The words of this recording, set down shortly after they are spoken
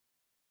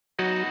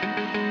This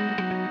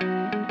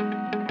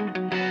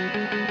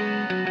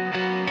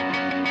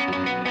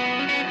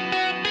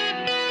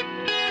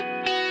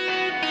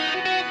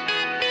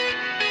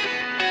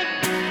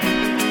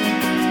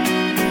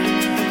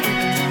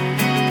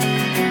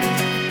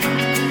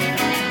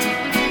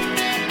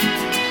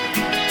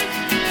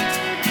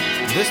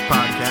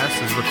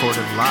podcast is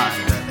recorded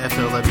live at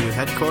FLW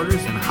headquarters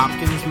in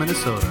Hopkins,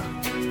 Minnesota.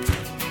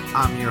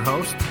 I'm your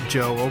host,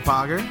 Joe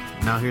Opager.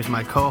 Now here's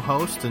my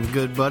co-host and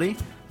good buddy,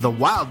 the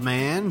wild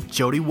man,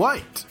 Jody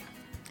White.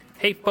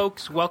 Hey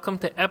folks, welcome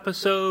to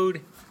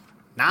episode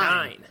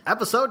 9.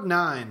 Episode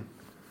 9.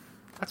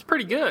 That's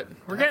pretty good.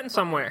 We're getting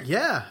somewhere.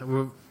 Yeah,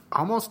 we're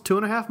almost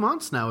 2.5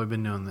 months now we've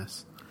been doing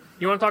this.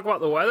 You want to talk about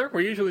the weather?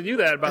 We usually do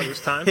that about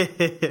this time.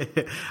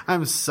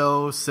 I'm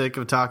so sick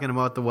of talking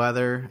about the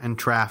weather and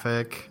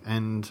traffic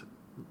and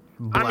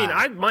blah. I mean,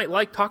 I might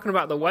like talking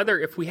about the weather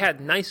if we had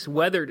nice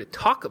weather to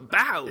talk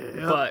about,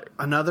 but...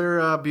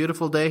 Another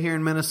beautiful day here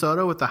in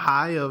Minnesota with a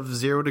high of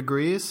 0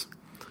 degrees.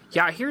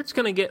 Yeah, I hear it's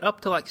going to get up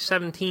to like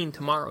 17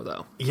 tomorrow,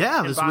 though.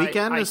 Yeah, this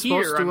weekend is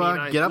supposed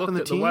to get up in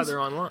the teens. The weather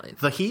online.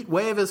 The heat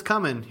wave is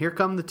coming. Here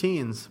come the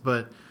teens.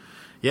 But,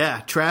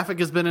 yeah, traffic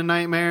has been a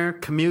nightmare.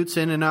 Commutes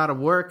in and out of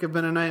work have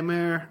been a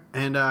nightmare.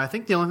 And I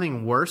think the only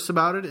thing worse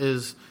about it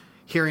is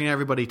hearing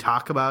everybody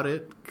talk about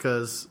it.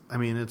 Because, I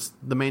mean, it's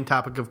the main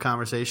topic of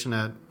conversation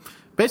at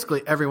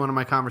basically every one of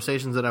my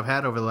conversations that I've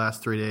had over the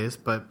last 3 days.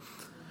 But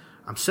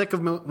I'm sick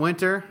of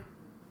winter.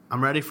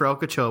 I'm ready for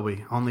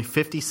Okeechobee. Only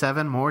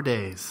 57 more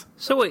days.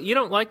 So what, you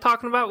don't like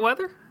talking about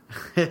weather?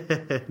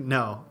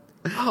 No.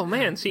 Oh,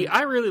 man. See,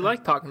 I really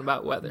like talking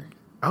about weather.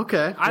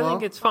 Okay. I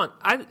think it's fun.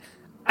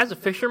 As a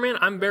fisherman,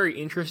 I'm very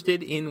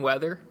interested in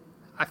weather.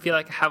 I feel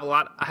like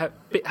I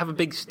have a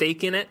big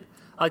stake in it.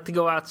 I like to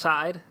go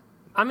outside.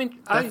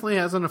 Definitely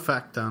has an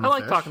effect on I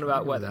like fish. talking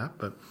about weather.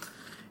 But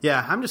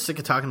yeah, I'm just sick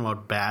of talking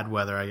about bad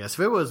weather, I guess.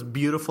 If it was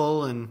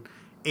beautiful and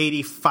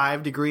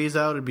 85 degrees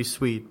out, it'd be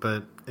sweet,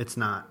 but it's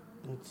not.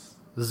 It's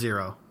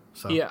 0.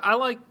 So yeah, I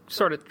like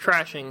sort of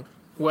trashing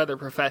weather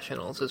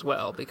professionals as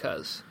well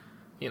because,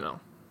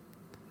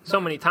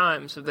 so many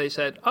times have they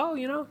said, oh,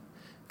 it's going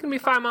to be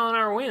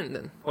 5-mile-an-hour wind,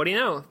 and what do you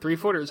know,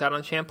 3-footers out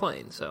on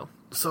Champlain, So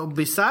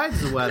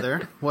besides the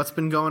weather, what's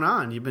been going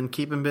on? You been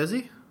keeping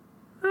busy?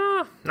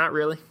 Not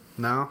really.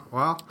 No?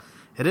 Well,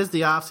 it is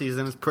the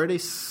off-season. It's pretty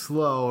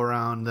slow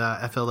around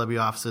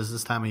FLW offices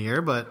this time of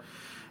year, but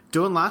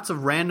doing lots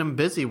of random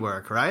busy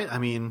work, right? I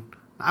mean,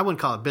 I wouldn't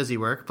call it busy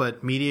work,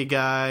 but media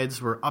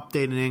guides, we're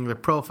updating their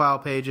profile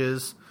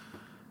pages,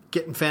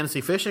 getting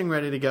fantasy fishing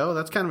ready to go.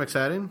 That's kind of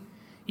exciting.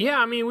 Yeah,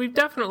 I mean, we're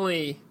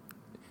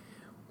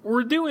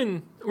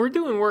doing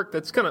work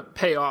that's going to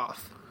pay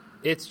off.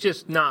 It's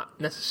just not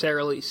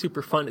necessarily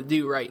super fun to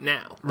do right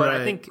now. But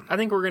right. I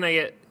think we're going to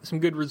get some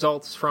good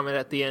results from it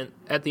at the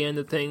end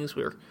of things.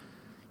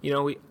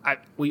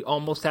 We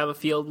almost have a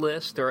field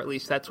list, or at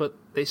least that's what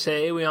they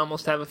say. We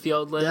almost have a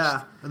field list.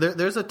 Yeah,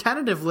 there's a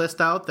tentative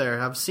list out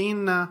there. I've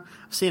seen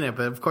it,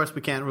 but of course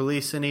we can't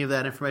release any of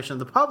that information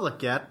to the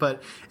public yet.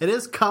 But it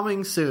is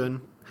coming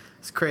soon.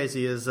 As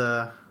crazy as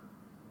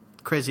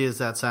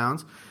that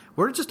sounds,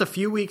 we're just a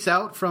few weeks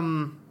out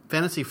from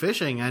fantasy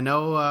fishing. I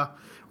know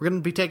we're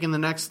going to be taking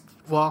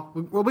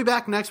we'll be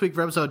back next week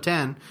for episode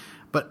 10,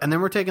 and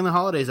then we're taking the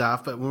holidays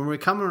off. But when we're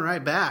coming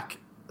right back,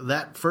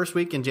 that first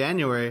week in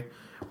January,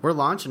 we're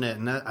launching it,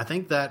 and I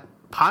think that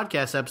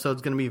podcast episode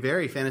is going to be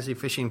very fantasy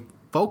fishing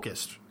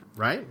focused,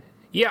 right?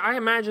 Yeah, I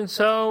imagine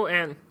so.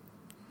 And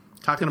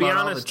talking about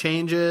all the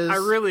changes, I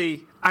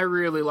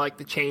really like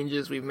the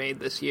changes we've made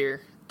this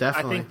year.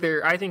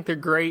 Definitely, I think they're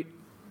great.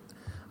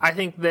 I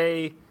think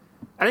they're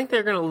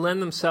going to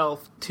lend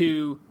themselves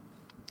to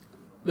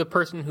the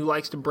person who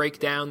likes to break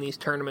down these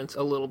tournaments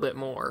a little bit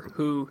more,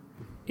 who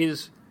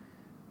is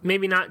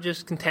maybe not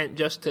just content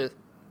just to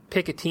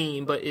pick a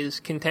team, but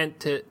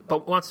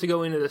wants to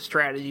go into the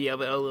strategy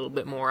of it a little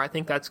bit more. I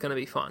think that's going to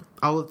be fun.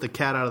 I'll let the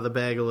cat out of the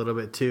bag a little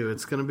bit too.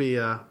 It's going to be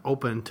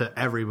open to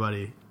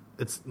everybody.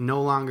 It's no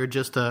longer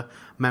just a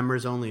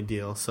members only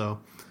deal.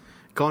 So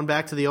going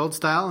back to the old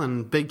style,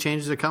 and big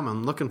changes are coming.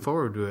 I'm looking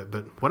forward to it.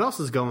 But what else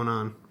is going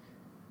on?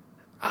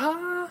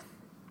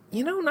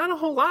 Not a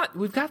whole lot.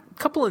 We've got a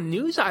couple of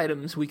news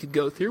items we could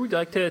go through. Would you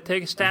like to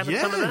take a stab at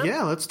some of them?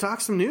 Yeah, let's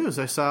talk some news.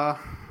 I saw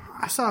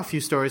a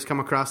few stories come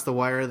across the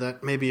wire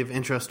that may be of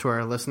interest to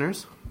our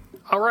listeners.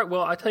 All right,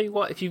 well, I tell you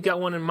what, if you've got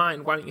one in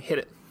mind, why don't you hit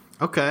it?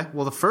 Okay,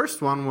 well, the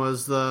first one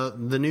was the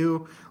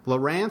new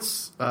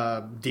Lowrance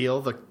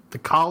deal, the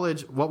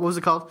college, what was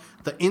it called?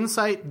 The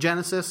Insight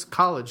Genesis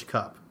College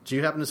Cup. Did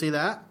you happen to see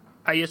that?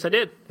 Yes, I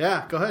did.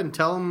 Yeah, go ahead and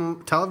tell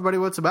everybody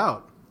what it's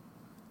about.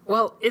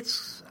 Well,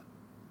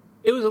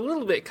 it was a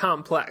little bit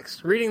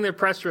complex. Reading their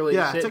press release.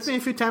 Yeah, it took me a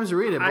few times to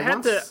read it. But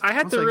I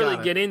had to really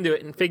get into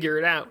it and figure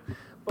it out.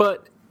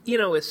 But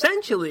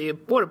essentially,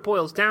 what it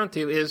boils down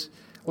to is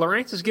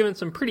Lowrance has given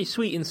some pretty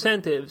sweet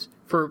incentives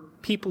for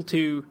people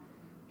to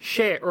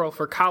share, or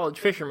for college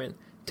fishermen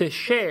to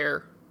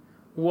share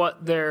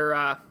what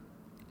they're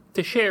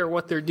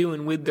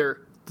doing with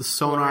their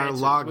sonar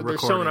log with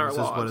recordings. Their sonar is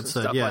logs what it and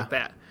said. stuff Yeah. like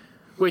that.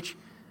 Which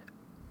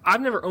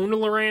I've never owned a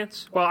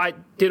Lowrance. Well, I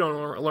did own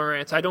a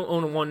Lowrance. I don't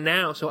own one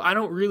now, so I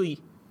don't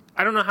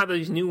know how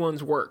these new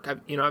ones work.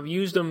 I've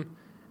used them,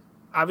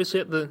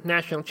 obviously, at the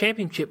National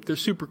Championship. They're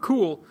super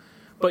cool,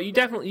 but you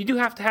do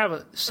have to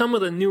have some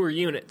of the newer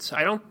units.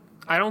 I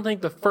don't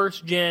think the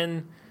first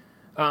gen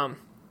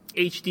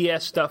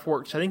HDS stuff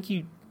works. I think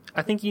you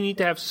need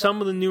to have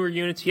some of the newer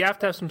units. You have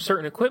to have some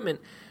certain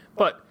equipment,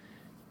 but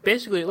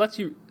basically it lets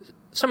you,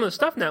 some of the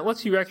stuff now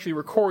lets you actually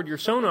record your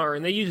sonar,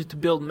 and they use it to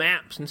build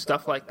maps and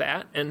stuff like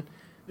that. And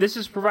this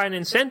is providing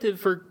incentive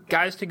for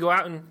guys to go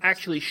out and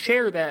actually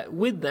share that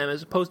with them,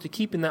 as opposed to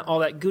keeping all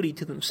that goodie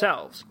to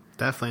themselves.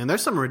 Definitely, and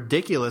there's some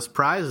ridiculous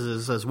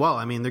prizes as well.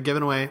 I mean, they're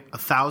giving away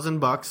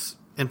 $1,000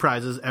 in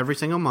prizes every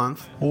single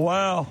month.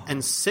 Wow!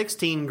 And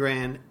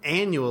 $16,000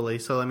 annually.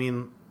 So I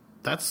mean,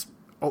 that's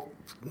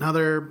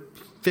another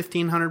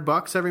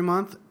 $1,500 every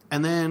month,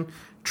 and then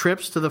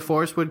trips to the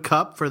Forest Wood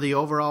Cup for the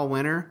overall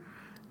winner.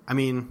 I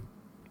mean,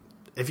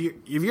 if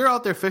you're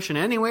out there fishing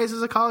anyways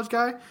as a college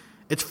guy,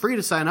 it's free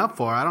to sign up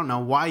for. I don't know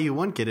why you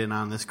wouldn't get in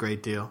on this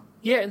great deal.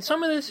 Yeah, and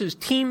some of this is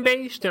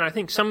team-based, and I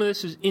think some of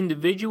this is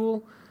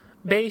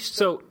individual-based,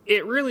 so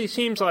it really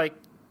seems like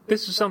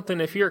this is something,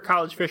 if you're a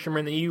college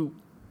fisherman and you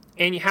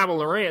have a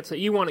Lowrance, that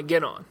you want to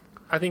get on.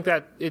 I think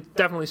that it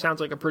definitely sounds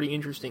like a pretty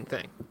interesting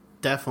thing.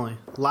 Definitely.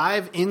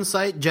 Live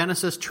Insight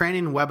Genesis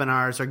training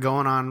webinars are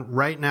going on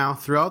right now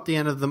throughout the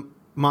end of the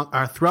month,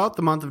 or throughout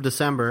the month of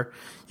December.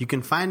 You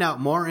can find out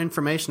more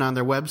information on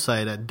their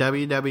website at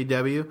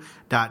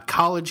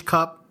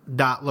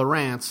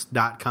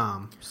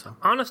www.collegecup.lowrance.com. So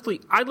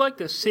honestly, I'd like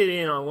to sit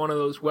in on one of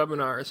those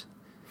webinars.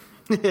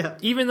 Yeah.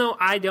 Even though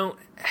I don't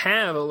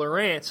have a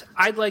Lowrance,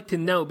 I'd like to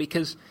know,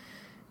 because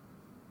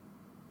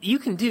you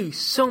can do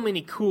so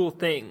many cool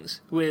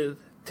things with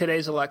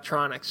today's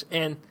electronics,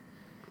 and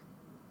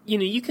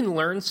you can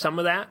learn some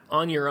of that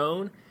on your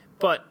own,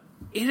 but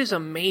it is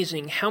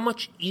amazing how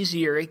much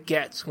easier it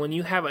gets when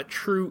you have a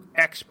true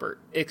expert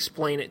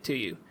explain it to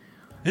you.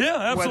 Yeah,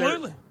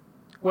 absolutely.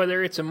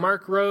 Whether it's a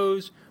Mark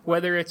Rose,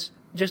 whether it's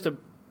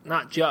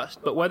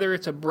whether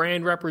it's a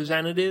brand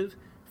representative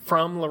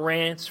from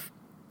Lowrance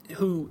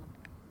who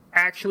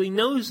actually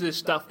knows this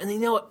stuff, and they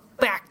know it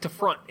back to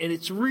front, and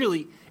it's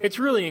really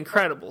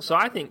incredible. So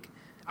I think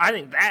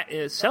that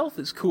in itself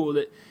is cool,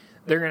 that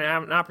they're going to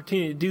have an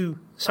opportunity to do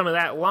some of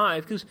that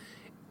live, because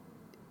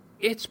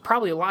it's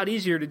probably a lot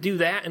easier to do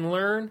that and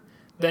learn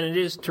than it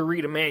is to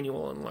read a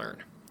manual and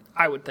learn,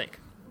 I would think.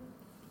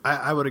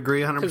 I would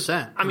agree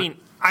 100%. I mean,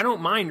 I don't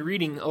mind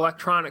reading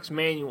electronics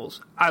manuals.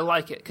 I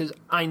like it because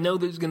I know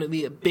there's going to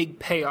be a big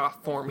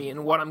payoff for me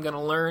in what I'm going to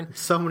learn.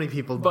 So many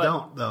people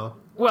don't, though.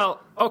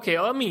 Well, okay,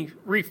 let me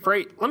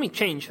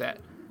change that.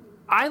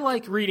 I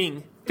like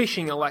reading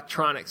fishing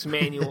electronics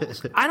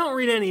manuals. I don't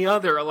read any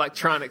other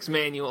electronics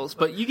manuals,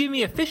 but you give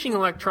me a fishing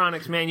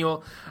electronics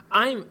manual,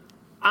 I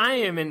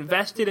am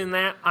invested in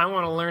that. I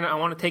want to learn it. I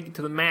want to take it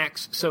to the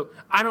max. So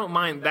I don't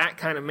mind that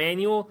kind of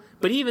manual.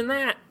 But even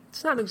that,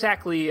 it's not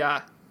exactly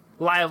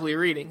lively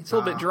reading. It's a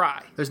little bit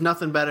dry. There's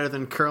nothing better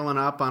than curling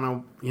up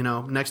on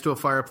next to a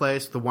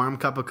fireplace, the warm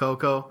cup of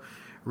cocoa,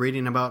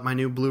 reading about my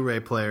new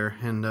Blu-ray player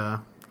and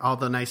all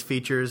the nice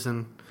features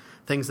and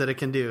things that it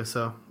can do.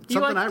 So you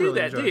something like to I do really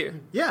that, enjoy. do you?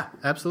 Yeah,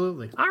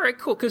 absolutely. All right,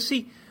 cool. Because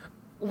see,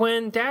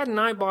 when Dad and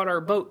I bought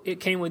our boat, it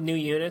came with new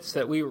units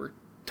that we were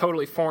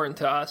totally foreign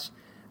to us.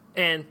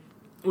 And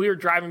we were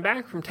driving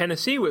back from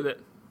Tennessee with it.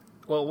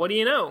 Well, what do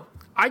you know?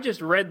 I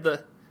read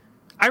the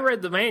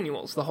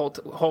manuals the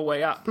whole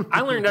way up. I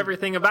learned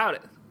everything about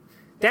it.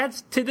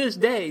 To this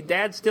day,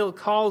 Dad still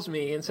calls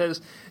me and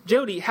says,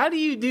 "Jody, how do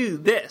you do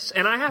this?"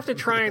 And I have to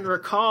try and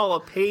recall a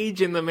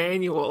page in the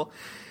manual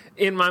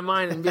in my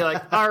mind and be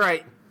like, "All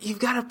right, you've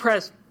got to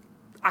press,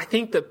 I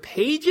think, the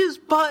pages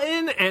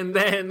button, and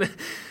then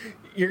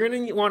you're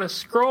going to want to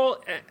scroll."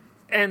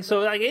 And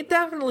so, it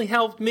definitely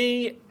helped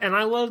me, and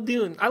I love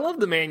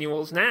the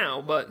manuals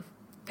now, but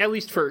at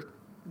least for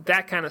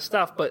that kind of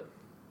stuff. But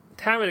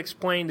to have it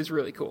explained is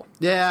really cool.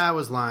 Yeah, I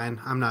was lying.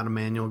 I'm not a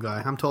manual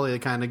guy. I'm totally the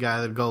kind of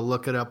guy that go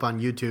look it up on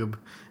YouTube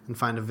and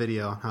find a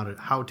video,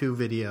 how-to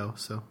video.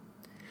 So,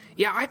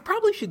 yeah, I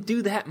probably should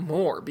do that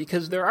more,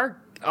 because there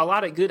are a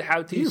lot of good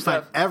how-to stuff. You can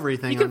find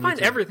everything. You can find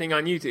everything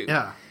on YouTube.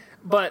 Yeah,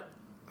 but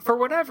for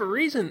whatever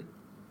reason,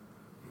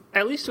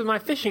 at least with my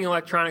fishing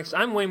electronics,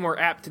 I'm way more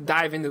apt to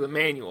dive into the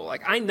manual.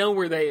 I know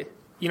where they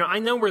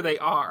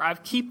are. I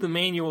keep the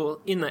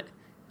manual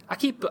I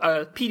keep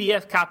a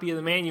PDF copy of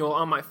the manual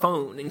on my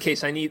phone in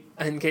case I need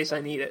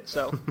it.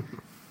 So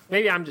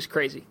maybe I'm just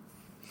crazy.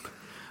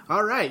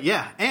 All right,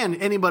 yeah. And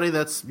anybody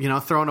that's,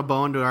 throwing a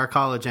bone to our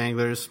college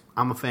anglers,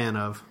 I'm a fan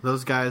of.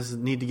 Those guys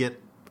need to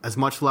get as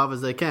much love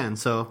as they can.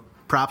 So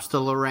props to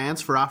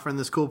Lowrance for offering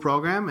this cool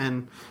program.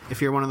 And if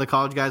you're one of the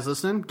college guys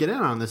listening, get in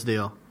on this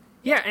deal.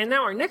 Yeah, and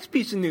now our next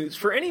piece of news,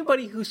 for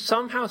anybody who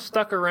somehow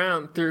stuck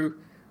around through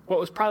what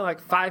was probably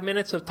 5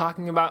 minutes of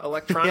talking about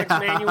electronics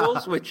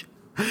manuals, which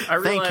I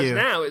realize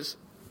now is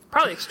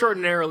probably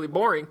extraordinarily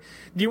boring.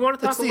 Do you want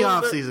to talk a little bit?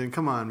 It's the off season.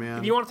 Come on,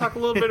 man. Do you want to talk a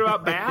little bit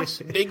about bass?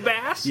 Big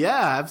bass?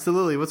 Yeah,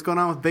 absolutely. What's going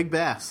on with big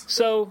bass?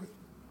 So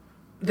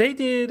they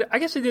did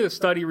a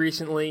study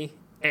recently,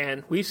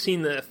 and we've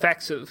seen the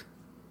effects of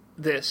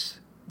this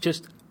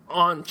just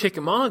on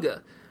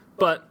Chickamauga.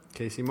 But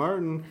Casey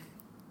Martin.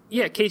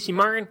 Yeah, Casey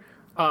Martin,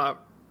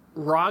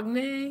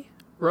 Rogne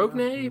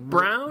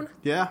Brown.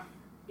 Yeah.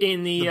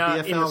 In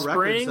the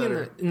spring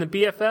in the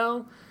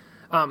BFL.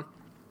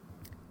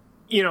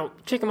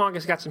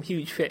 Chickamauga's got some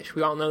huge fish.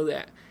 We all know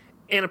that.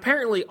 And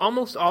apparently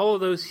almost all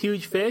of those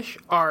huge fish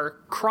are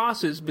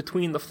crosses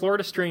between the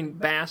Florida strain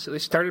bass that they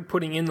started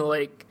putting in the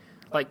lake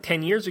like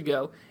 10 years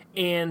ago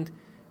and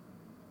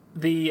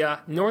the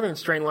northern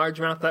strain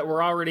largemouth that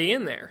were already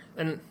in there.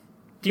 And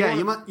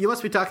you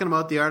must be talking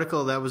about the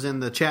article that was in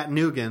the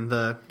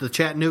Chattanooga, the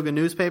Chattanooga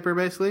newspaper,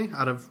 basically,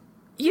 out of...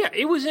 Yeah,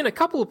 it was in a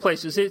couple of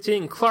places. It's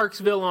in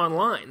Clarksville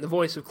Online, the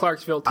Voice of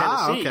Clarksville,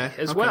 Tennessee,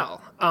 as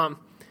well.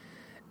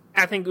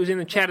 I think it was in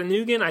the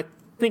Chattanoogan. I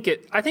think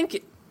it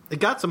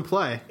got some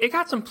play. It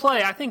got some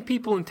play. I think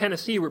people in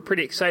Tennessee were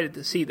pretty excited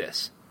to see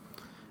this.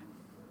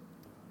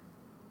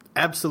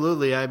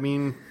 Absolutely. I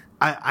mean,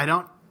 I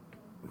don't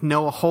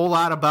know a whole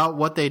lot about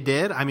what they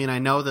did. I mean, I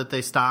know that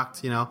they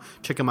stocked,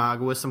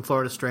 Chickamauga with some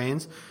Florida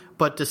strains,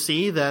 but to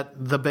see that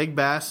the big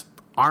bass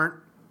aren't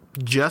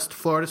just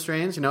Florida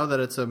strains, that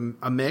it's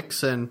a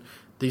mix and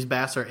these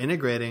bass are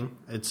integrating,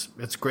 it's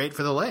great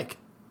for the lake.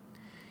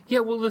 Yeah,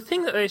 well, the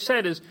thing that they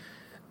said is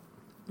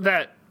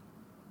that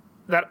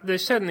they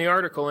said in the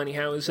article,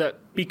 anyhow, is that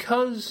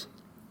because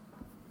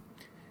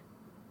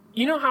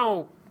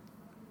how,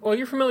 well,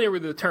 you're familiar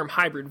with the term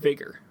hybrid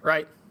vigor,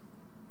 right?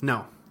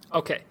 No.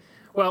 Okay.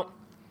 Well,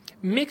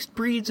 mixed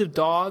breeds of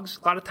dogs,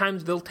 a lot of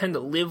times they'll tend to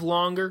live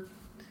longer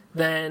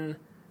than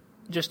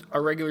just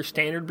a regular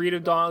standard breed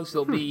of dogs.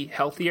 They'll be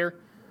healthier.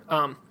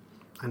 I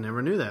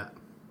never knew that.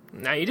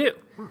 Now you do.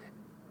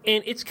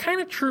 And it's kind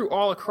of true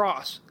all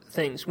across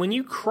things. When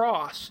you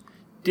cross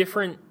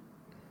different...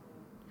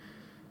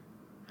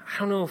 I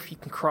don't know if you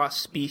can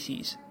cross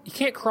species. You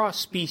can't cross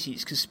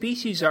species because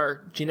species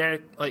are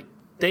genetic,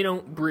 they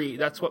don't breed.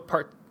 That's what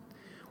part...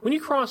 When you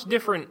cross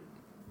different,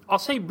 I'll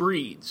say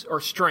breeds or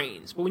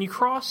strains, but when you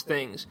cross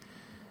things,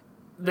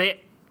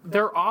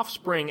 their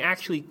offspring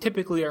actually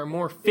typically are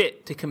more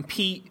fit to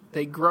compete.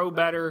 They grow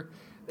better,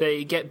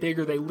 they get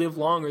bigger, they live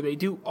longer, they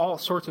do all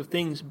sorts of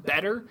things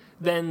better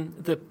than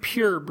the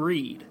pure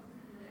breed.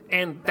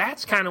 And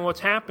that's kind of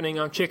what's happening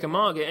on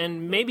Chickamauga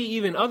and maybe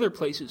even other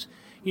places.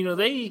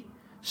 They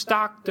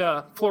stocked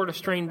Florida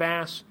strain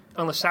bass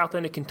on the south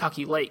end of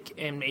Kentucky Lake,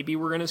 and maybe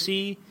we're going to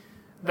see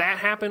that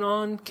happen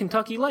on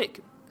Kentucky Lake.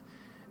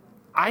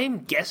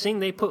 I'm guessing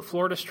they put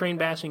Florida strain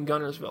bass in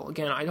Guntersville.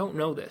 Again, I don't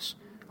know this.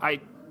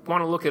 I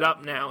want to look it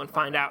up now and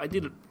find out. I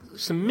did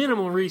some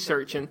minimal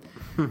research and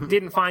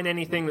didn't find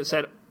anything that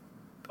said,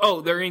 oh,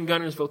 they're in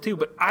Guntersville too,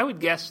 but I would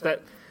guess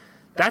that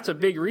that's a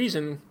big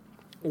reason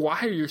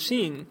why you're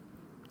seeing,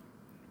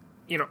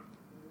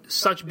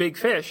 such big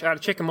fish out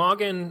of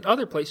Chickamauga and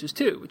other places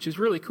too, which is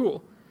really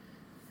cool.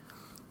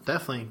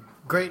 Definitely.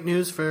 Great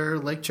news for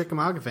Lake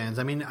Chickamauga fans.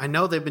 I mean, I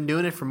know they've been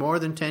doing it for more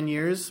than 10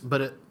 years,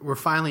 but we're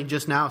finally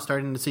just now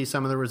starting to see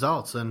some of the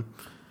results, and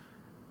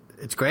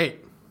it's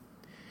great.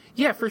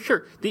 Yeah, for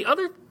sure.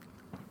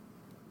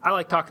 I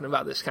like talking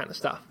about this kind of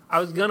stuff. I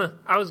was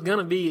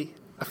gonna be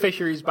a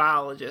fisheries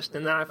biologist,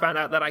 and then I found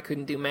out that I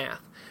couldn't do math.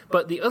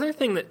 But the other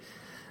thing that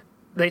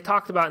they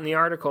talked about in the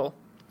article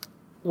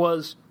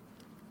was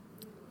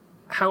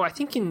how I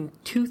think in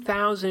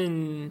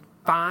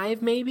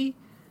 2005 maybe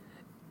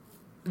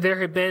there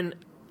had been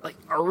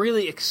a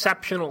really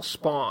exceptional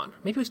spawn.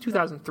 Maybe it was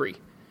 2003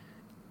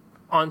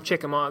 on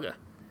Chickamauga,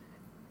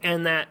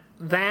 and that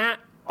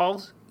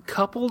all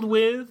coupled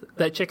with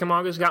that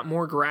Chickamauga's got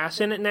more grass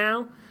in it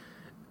now,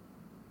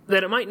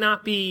 that it might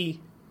not be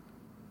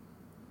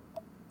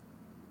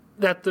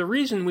that the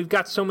reason we've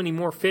got so many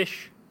more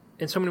fish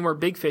and so many more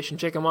big fish in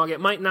Chickamauga, it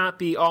might not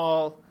be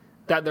all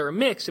that they're a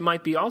mix. It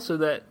might be also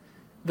that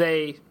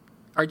they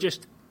are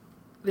just,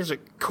 there's a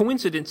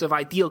coincidence of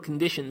ideal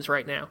conditions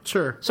right now.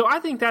 Sure. So I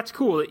think that's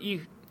cool that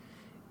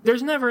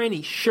there's never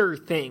any sure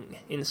thing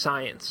in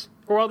science.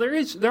 Well,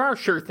 there are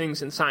sure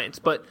things in science,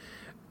 but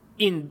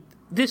in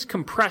this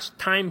compressed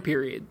time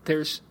period,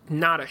 there's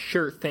not a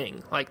sure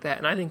thing like that,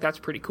 and I think that's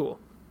pretty cool.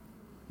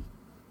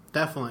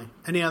 Definitely.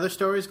 Any other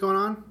stories going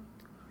on?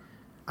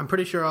 I'm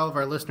pretty sure all of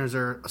our listeners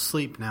are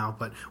asleep now,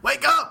 but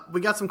wake up!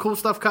 We got some cool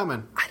stuff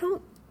coming.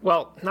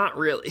 Well, not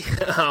really.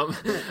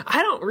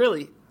 I don't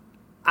really.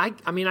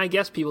 I mean, I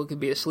guess people could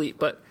be asleep,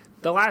 but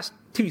the last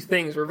two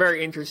things were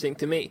very interesting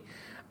to me.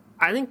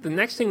 I think the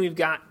next thing we've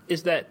got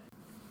is that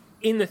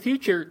in the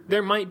future,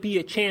 there might be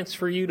a chance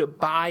for you to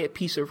buy a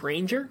piece of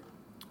Ranger,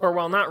 or,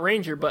 well, not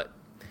Ranger, but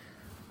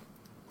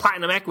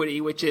Platinum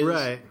Equity, which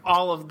is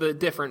all of the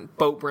different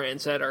boat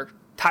brands that are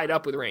tied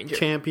up with Ranger.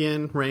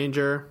 Champion,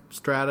 Ranger,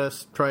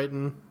 Stratus,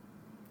 Triton.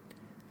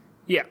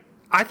 Yeah,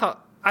 I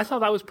thought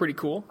that was pretty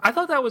cool. I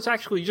thought that was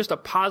actually just a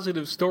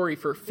positive story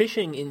for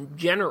fishing in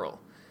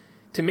general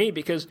to me,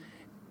 because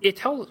it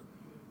tells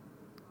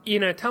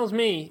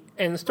me,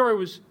 and the story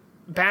was,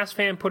 Bass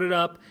Fan put it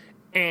up,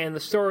 and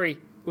the story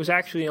was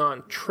actually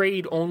on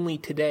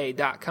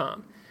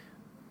TradeOnlyToday.com.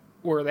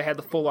 where they had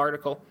the full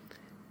article.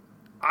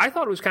 I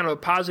thought it was kind of a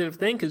positive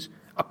thing because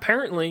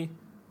apparently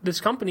this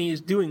company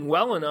is doing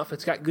well enough.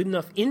 It's got good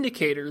enough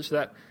indicators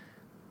that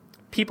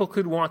people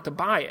could want to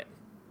buy it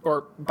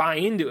or buy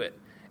into it.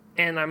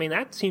 And I mean,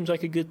 that seems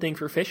like a good thing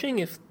for fishing.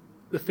 If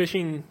the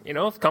fishing,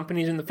 if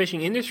companies in the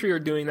fishing industry are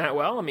doing that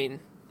well, I mean,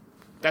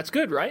 that's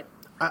good, right?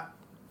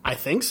 I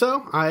think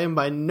so. I am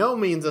by no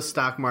means a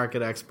stock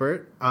market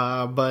expert,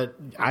 but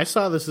I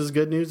saw this as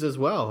good news as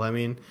well. I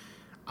mean,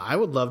 I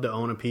would love to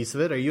own a piece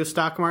of it. Are you a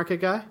stock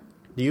market guy?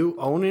 Do you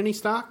own any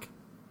stock?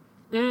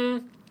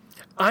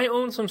 I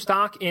own some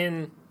stock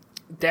in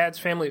Dad's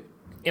family,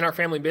 in our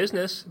family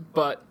business,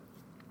 but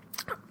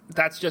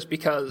that's just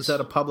because... Is that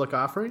a public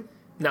offering?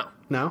 No.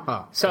 No?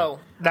 Oh. So,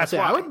 that's why.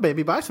 I would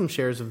maybe buy some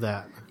shares of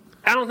that.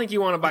 I don't think you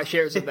want to buy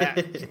shares of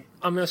that.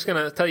 I'm just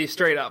going to tell you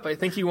straight up. I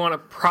think you want to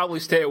probably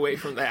stay away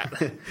from that.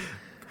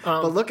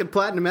 But look at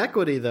Platinum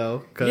Equity,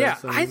 though. Yeah,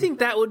 I think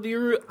that would be.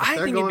 I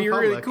think it'd be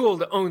really cool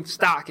to own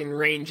stock in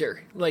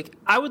Ranger. Like,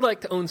 I would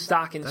like to own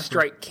stock in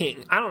Strike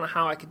King. I don't know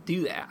how I could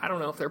do that. I don't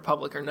know if they're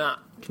public or not.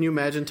 Can you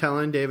imagine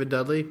telling David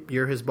Dudley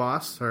you're his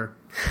boss? Or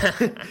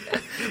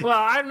well,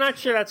 I'm not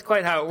sure that's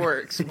quite how it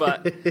works,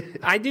 but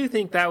I do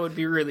think that would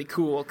be really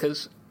cool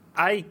because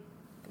I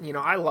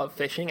love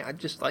fishing. I'd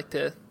just like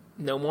to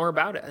know more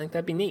about it. I think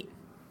that'd be neat.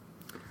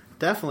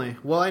 Definitely.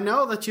 Well, I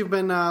know that you've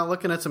been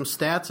looking at some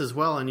stats as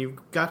well, and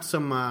you've got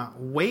some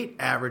weight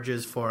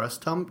averages for us.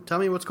 Tell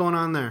me what's going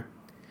on there.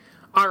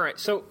 All right,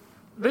 so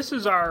this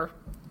is our,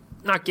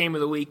 not game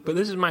of the week, but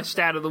this is my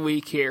stat of the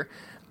week here.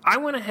 I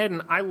went ahead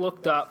and I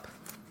looked up,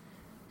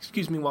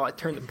 excuse me while I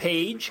turn the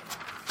page.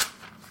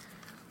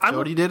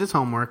 Jody did his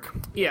homework.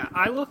 Yeah,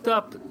 I looked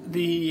up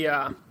the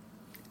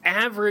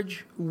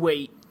average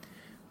weight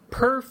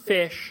per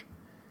fish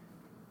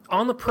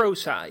on the pro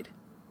side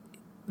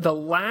the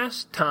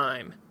last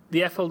time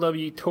the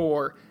FLW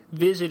Tour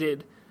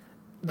visited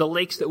the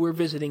lakes that we're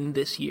visiting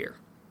this year.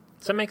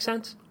 Does that make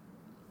sense?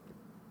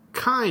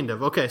 Kind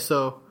of. Okay,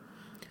 so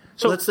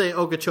let's say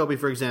Okeechobee,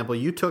 for example.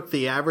 You took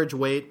the average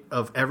weight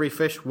of every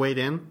fish weighed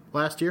in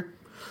last year?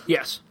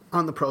 Yes.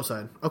 On the pro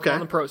side. Okay. On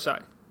the pro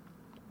side.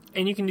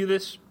 And you can do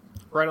this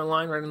right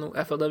online, right on the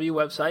FLW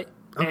website.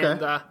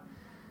 Okay. And,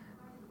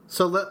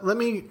 so let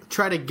me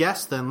try to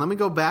guess then. Let me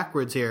go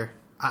backwards here.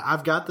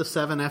 I've got the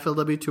 7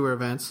 FLW Tour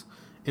events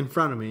in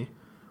front of me.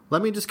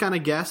 Let me just kind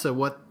of guess at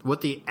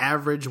what the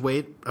average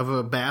weight of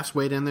a bass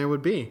weighed in there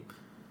would be.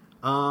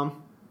 I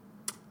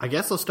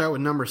guess I'll start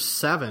with number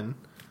 7.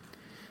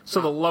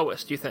 So the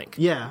lowest, you think?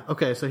 Yeah.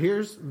 Okay, so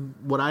here's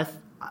what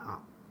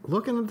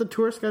looking at the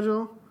tour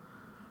schedule,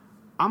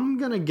 I'm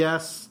going to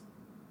guess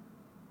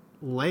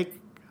Lake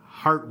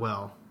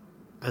Hartwell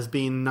as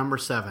being number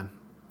 7.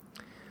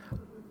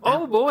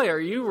 Oh boy, are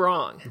you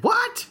wrong.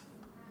 What?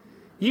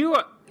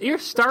 You're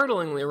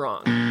startlingly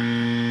wrong.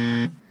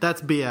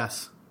 That's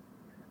BS.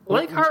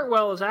 Lake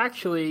Hartwell is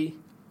actually...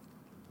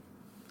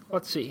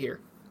 Let's see here.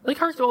 Lake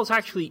Hartwell is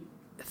actually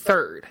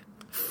 3rd.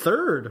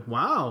 3rd?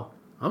 Wow.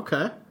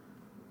 Okay.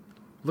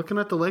 Looking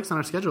at the lakes on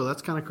our schedule,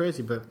 that's kind of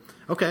crazy, but...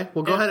 Okay,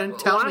 well, go ahead and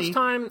tell me.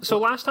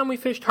 Last time we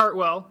fished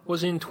Hartwell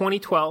was in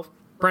 2012.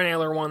 Brent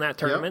Ayler won that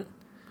tournament.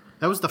 Yep.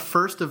 That was the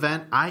first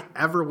event I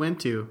ever went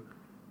to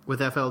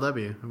with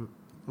FLW.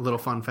 A little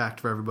fun fact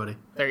for everybody.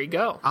 There you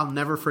go. I'll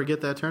never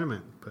forget that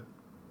tournament. But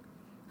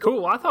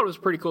cool. I thought it was a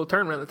pretty cool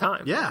tournament at the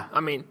time. Yeah.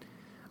 I mean,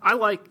 I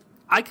like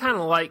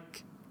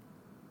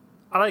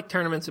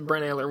tournaments that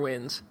Brent Ayler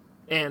wins,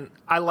 and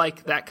I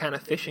like that kind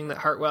of fishing that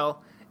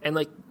Hartwell and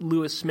like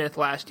Lewis Smith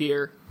last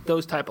year,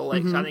 those type of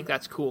lakes. Mm-hmm. I think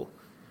that's cool.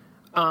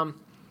 So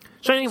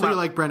you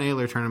like Brent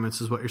Ayler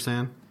tournaments is what you're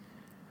saying?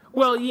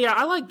 Well, yeah,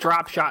 I like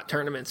drop shot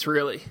tournaments,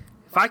 really.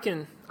 If I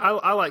can,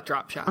 I like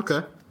drop shots.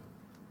 Okay.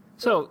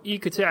 So you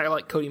could say I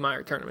like Cody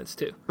Meyer tournaments,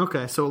 too.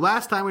 Okay, so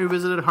last time we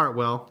visited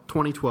Hartwell,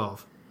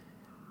 2012.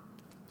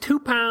 2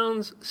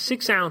 pounds,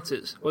 6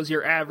 ounces was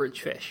your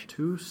average fish.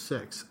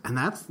 2.6. And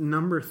that's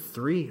number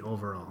 3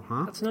 overall,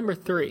 huh? That's number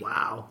 3.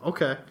 Wow,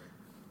 okay.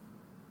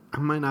 I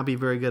might not be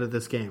very good at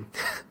this game.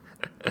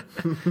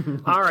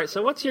 All right,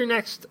 so what's your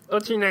next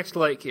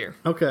lake here?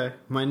 Okay,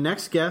 my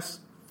next guess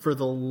for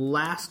the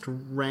last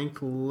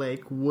ranked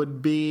lake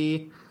would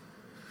be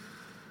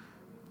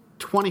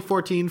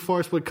 2014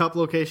 Forest Wood Cup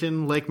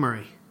location, Lake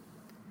Murray.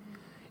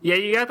 Yeah,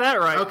 you got that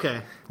right.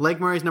 Okay, Lake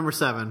Murray's number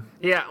 7.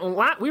 Yeah,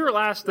 we were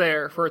last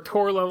there for a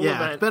tour level event.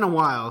 Yeah, it's been a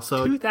while.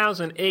 So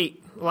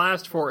 2008,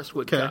 last Forest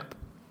Wood Cup.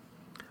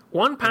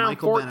 1 pound,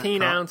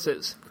 14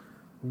 ounces.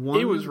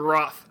 It was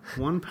rough.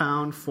 1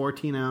 pound,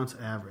 14 ounce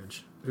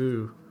average.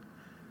 Ooh.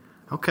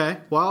 Okay,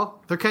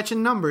 well, they're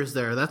catching numbers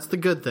there. That's the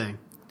good thing.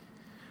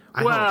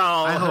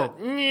 I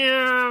hope.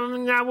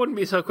 Yeah, I wouldn't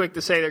be so quick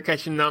to say they're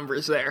catching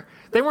numbers there.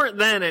 They weren't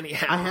then,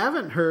 anyhow. I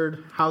haven't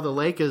heard how the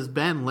lake has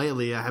been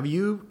lately. Have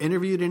you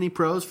interviewed any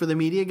pros for the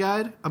media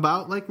guide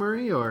about Lake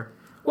Murray, or?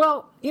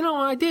 Well,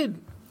 I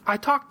did. I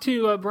talked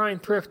to Brian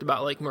Thrift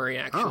about Lake Murray,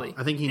 actually.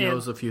 I think he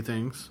knows a few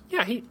things.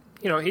 Yeah,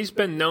 he's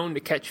been known to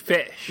catch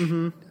fish.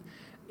 Mm-hmm.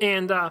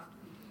 And I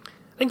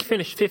think he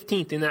finished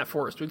 15th in that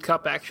Forest Wood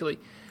Cup, actually.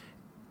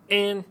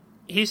 And,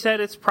 he said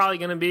it's probably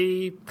going to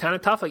be kind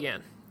of tough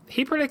again.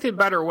 He predicted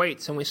better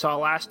weights than we saw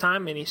last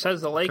time, and he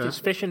says the lake is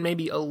fishing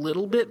maybe a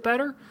little bit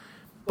better,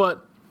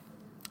 but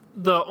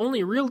the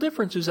only real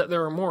difference is that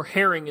there are more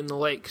herring in the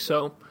lake,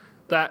 or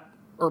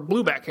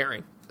blueback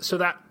herring. So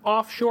that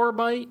offshore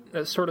bite,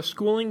 that sort of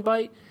schooling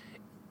bite,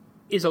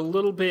 is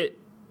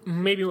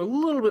maybe a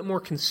little bit more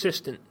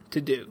consistent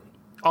to do.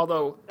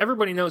 Although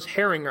everybody knows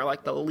herring are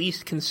like the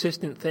least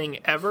consistent thing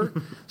ever,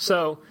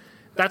 so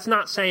that's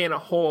not saying a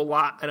whole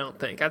lot, I don't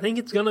think. I think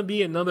it's going to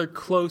be another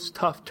close,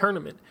 tough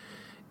tournament.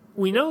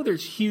 We know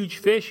there's huge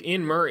fish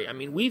in Murray. I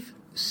mean, we've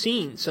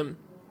seen some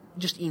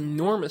just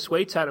enormous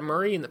weights out of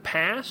Murray in the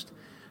past,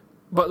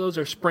 but those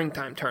are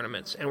springtime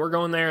tournaments, and we're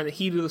going there in the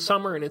heat of the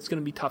summer, and it's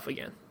going to be tough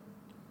again.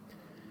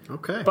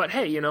 Okay. But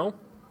hey,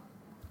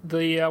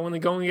 when the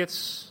going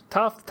gets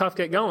tough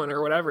get going,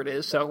 or whatever it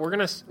is. So we're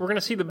gonna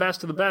see the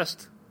best of the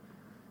best,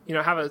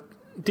 have a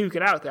duke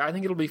it out there. I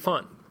think it'll be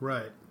fun.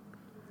 Right.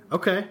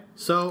 Okay.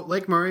 So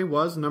Lake Murray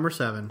was number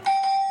 7.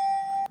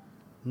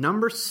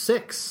 Number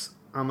 6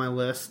 on my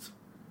list.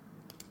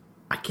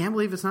 I can't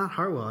believe it's not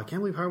Hartwell. I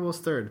can't believe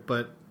Hartwell's 3rd,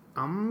 but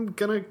I'm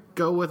gonna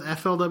go with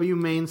FLW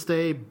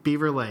mainstay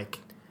Beaver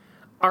Lake.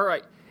 All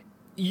right,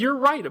 you're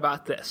right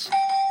about this.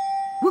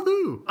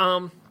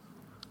 Woohoo!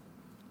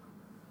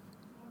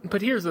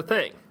 But here's the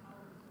thing.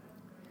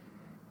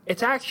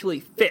 It's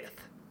actually 5th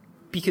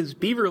because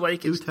Beaver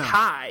Lake is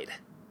tied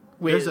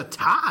with... There's a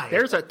tie?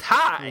 There's a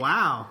tie.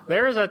 Wow.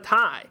 There's a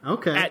tie.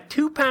 Okay. At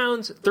 2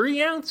 pounds,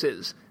 3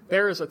 ounces,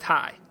 there is a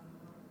tie.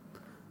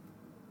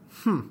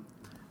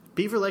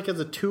 Beaver Lake has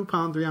a 2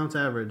 pound, 3 ounce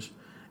average.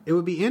 It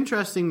would be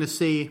interesting to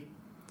see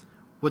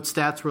what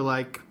stats were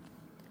like...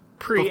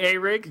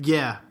 Pre-A-Rig?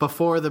 Yeah,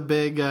 before the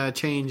big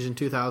change in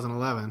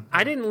 2011.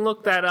 I didn't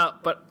look that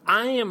up, but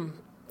I am...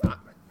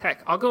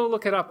 Heck, I'll go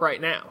look it up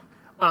right now.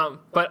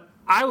 But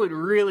I would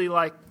really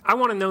I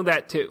want to know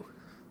that too,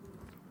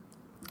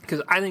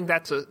 because I think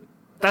that's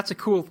a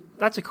cool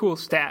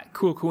stat,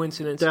 cool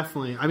coincidence.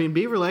 Definitely. I mean,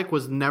 Beaver Lake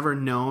was never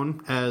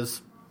known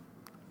as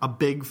a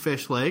big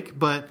fish lake,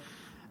 but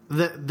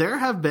there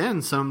have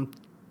been some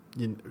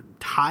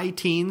high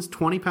teens,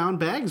 20-pound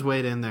bags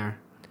weighed in there.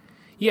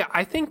 Yeah,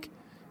 I think,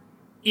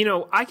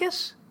 I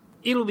guess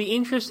it'll be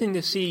interesting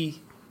to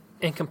see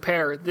and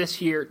compare this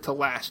year to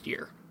last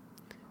year.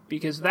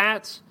 Because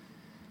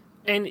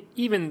and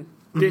even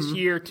this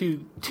year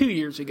to 2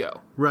 years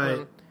ago.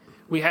 Right.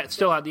 We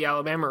still had the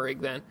Alabama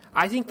rig then.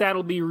 I think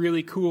that'll be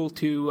really cool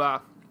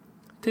to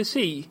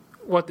see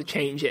what the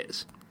change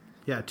is.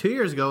 Yeah, 2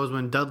 years ago was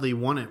when Dudley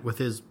won it with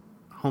his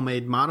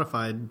homemade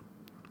modified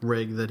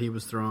rig that he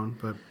was throwing.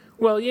 But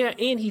well, yeah,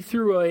 and he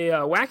threw a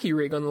wacky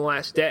rig on the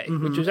last day,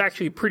 which was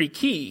actually pretty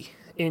key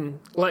in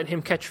letting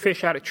him catch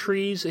fish out of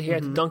trees that he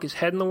had to dunk his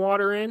head in the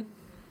water in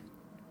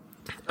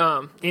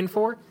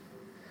for.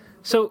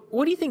 So,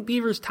 what do you think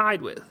Beaver's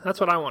tied with? That's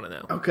what I want to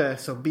know. Okay,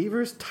 so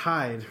Beaver's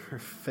tied for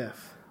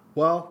 5th.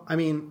 Well, I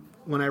mean,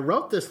 when I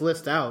wrote this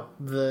list out,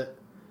 the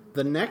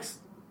next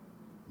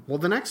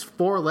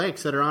 4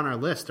 lakes that are on our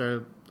list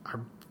are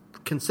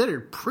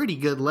considered pretty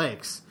good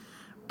lakes.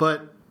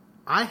 But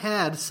I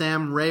had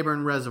Sam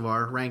Rayburn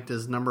Reservoir ranked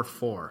as number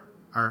 4.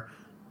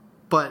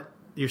 But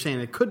you're saying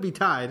it could be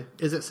tied.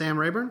 Is it Sam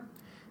Rayburn?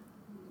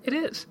 It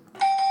is.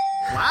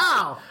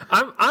 Wow.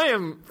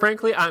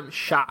 I'm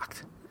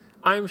shocked.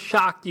 I'm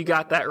shocked you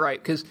got that right,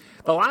 because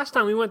the last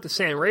time we went to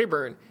Sam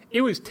Rayburn,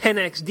 it was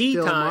 10XD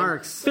Phil time.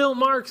 Marks. Phil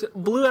Marks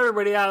blew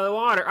everybody out of the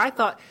water. I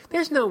thought,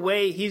 there's no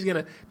way he's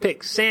going to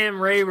pick Sam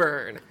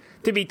Rayburn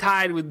to be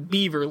tied with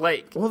Beaver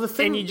Lake. Well,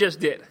 and you just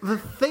did. The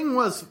thing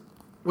was,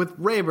 with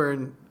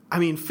Rayburn, I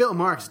mean, Phil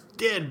Marks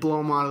did blow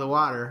him out of the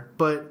water,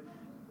 but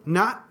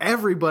not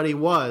everybody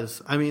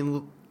was. I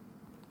mean,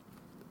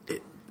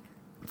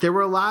 there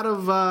were a lot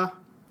of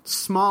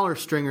smaller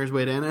stringers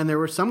weighed in, and there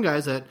were some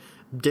guys that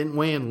didn't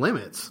weigh in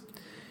limits.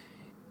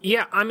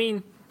 Yeah, I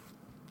mean,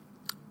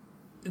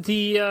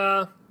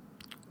 the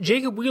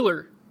Jacob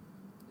Wheeler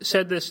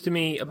said this to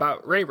me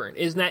about Rayburn,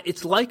 is that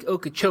it's like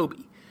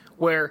Okeechobee,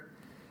 where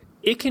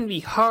it can be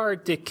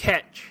hard to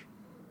catch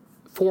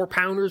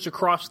 4-pounders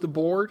across the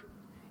board,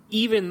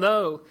 even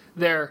though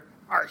there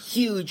are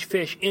huge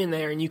fish in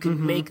there, and you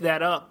can make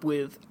that up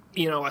with,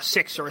 a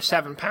 6 or a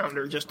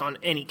 7-pounder just on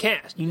any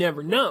cast. You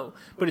never know,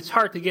 but it's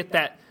hard to get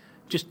that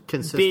just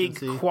big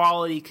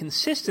quality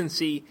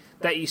consistency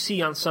that you see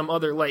on some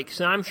other lakes.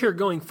 And I'm sure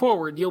going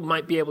forward, you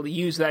might be able to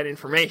use that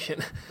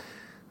information.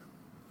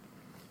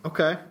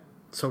 Okay.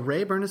 So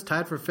Rayburn is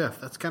tied for 5th.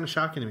 That's kind of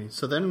shocking to me.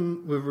 So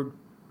then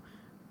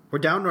we're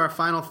down to our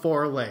final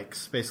 4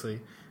 lakes,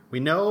 basically. We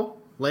know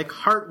Lake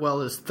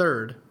Hartwell is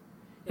 3rd.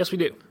 Yes, we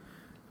do.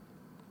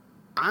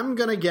 I'm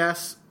going to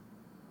guess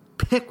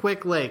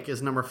Pickwick Lake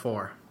is number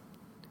 4.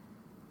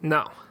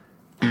 No.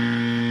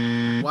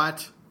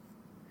 What?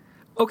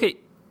 Okay,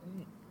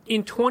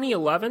 in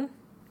 2011,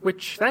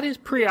 which that is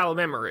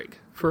pre-Alabama rig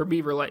for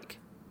Beaver Lake.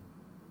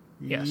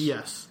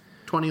 Yes.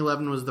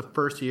 2011 was the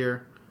first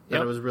year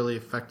that it was really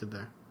affected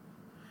there.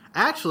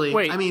 Actually,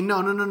 Wait. I mean,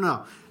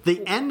 no.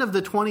 The end of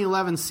the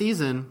 2011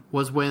 season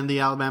was when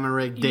the Alabama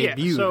Rig Yeah,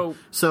 debuted.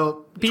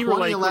 So Beaver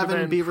Lake would have 2011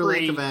 been Beaver Lake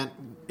pre- event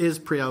is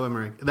pre-Alabama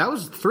Rig. That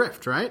was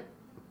Thrift, right?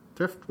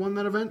 Thrift won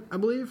that event, I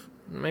believe.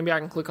 Maybe I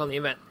can click on the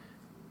event.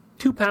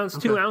 2 pounds,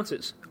 2 Okay.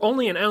 ounces.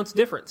 Only an ounce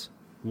difference.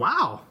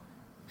 Wow.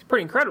 It's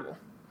pretty incredible.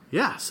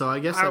 Yeah, so I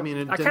guess, I mean,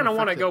 it I didn't kind of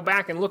want to affect go it.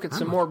 back and look at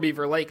some more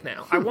Beaver Lake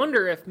now. I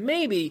wonder if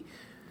maybe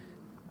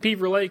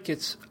Beaver Lake,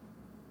 it's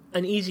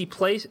an easy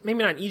place. Maybe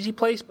not an easy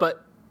place,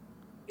 but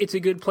it's a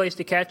good place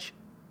to catch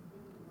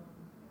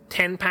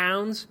 10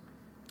 pounds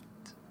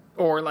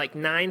or like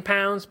 9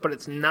 pounds, but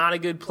it's not a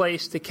good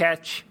place to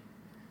catch,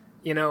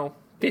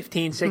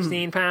 15,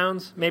 16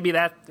 pounds. Maybe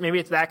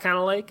it's that kind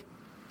of lake.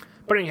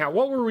 But anyhow,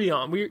 what were we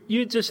on?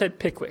 You just said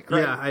Pickwick,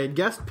 right? Yeah, I had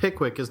guessed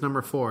Pickwick is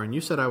number 4, and you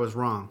said I was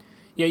wrong.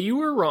 Yeah, you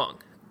were wrong.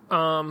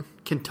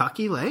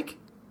 Kentucky Lake?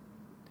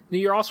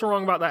 You're also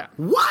wrong about that.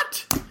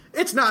 What?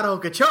 It's not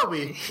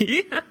Okeechobee.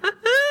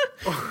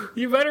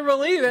 You better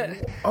believe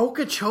it.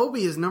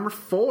 Okeechobee is number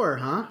 4,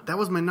 huh? That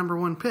was my number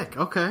 1 pick.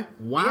 Okay.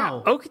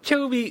 Wow.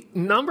 Okeechobee,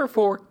 number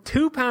 4,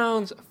 2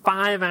 pounds,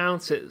 5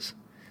 ounces.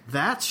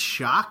 That's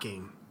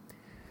shocking.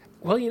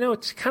 Well,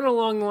 it's kind of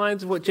along the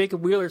lines of what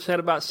Jacob Wheeler said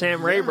about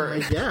Sam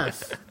Rayburn. I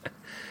guess.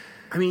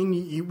 I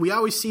mean, we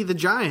always see the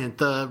giant,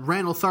 the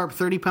Randall Tharp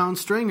 30-pound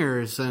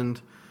stringers,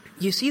 and...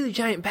 You see the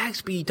giant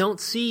backs, but you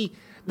don't see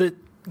the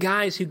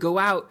guys who go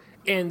out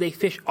and they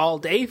fish all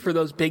day for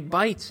those big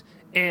bites,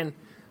 and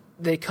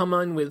they come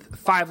on with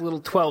 5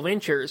 little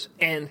 12-inchers,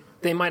 and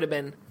they might have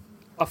been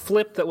a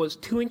flip that was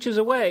 2 inches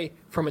away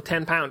from a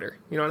 10-pounder.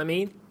 You know what I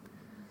mean?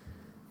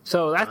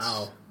 So that's...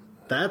 Wow.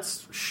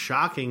 That's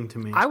shocking to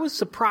me. I was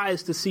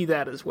surprised to see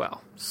that as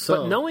well.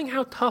 So- But knowing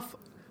how tough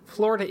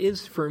Florida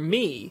is for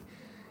me,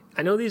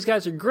 I know these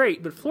guys are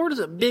great, but Florida's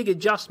a big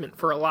adjustment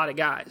for a lot of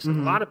guys.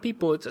 Mm-hmm. A lot of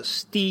people, it's a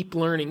steep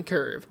learning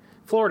curve.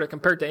 Florida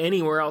compared to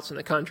anywhere else in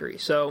the country.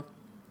 So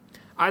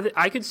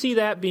I could see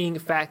that being a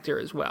factor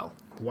as well.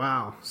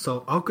 Wow.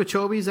 So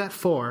Okeechobee's at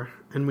 4,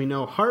 and we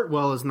know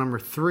Hartwell is number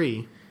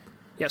 3.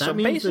 Yeah, That so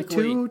means the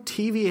basically 2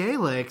 TVA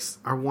lakes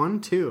are 1,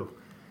 2.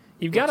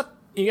 you got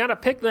to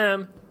pick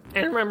them.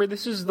 And remember,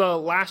 this is the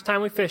last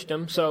time we fished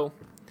them, so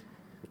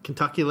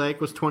Kentucky Lake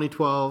was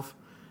 2012.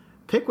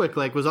 Pickwick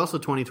Lake was also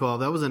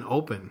 2012. That was an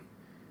open.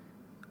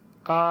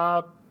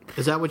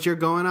 Is that what you're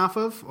going off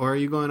of? Or are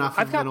you going off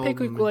I've of got an old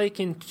Pickwick one?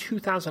 Lake in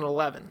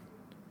 2011.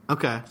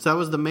 Okay, so that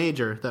was the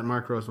major that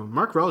Mark Rose won.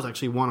 Mark Rose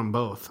actually won them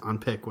both on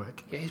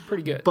Pickwick. Yeah, he's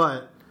pretty good.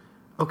 But,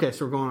 okay,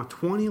 so we're going on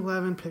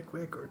 2011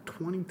 Pickwick or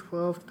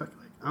 2012 Kentucky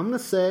Lake. I'm going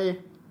to say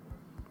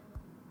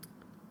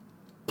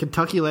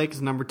Kentucky Lake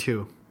is number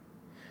 2.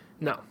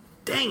 No.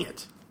 Dang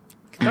it.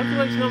 Kentucky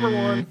Lake's number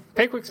 1.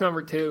 Pickwick's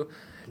number 2.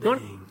 You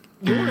want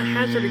to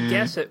hazard a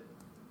guess at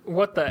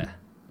what the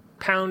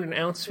pound and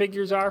ounce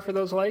figures are for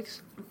those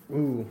lakes?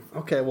 Ooh,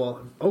 okay,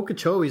 well,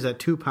 Okeechobee's at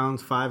 2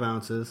 pounds, 5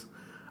 ounces.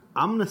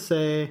 I'm going to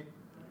say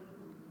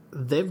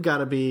they've got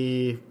to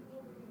be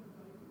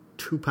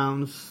 2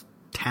 pounds,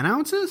 10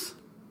 ounces?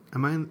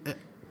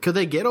 Could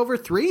they get over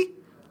 3?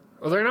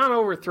 Well, they're not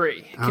over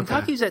 3.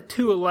 Kentucky's at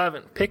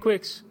 2.11.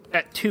 Pickwick's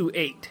at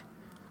 2.8.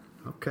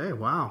 Okay,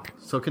 wow.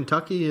 So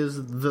Kentucky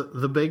is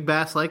the big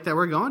bass lake that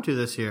we're going to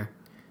this year.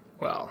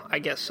 Well, I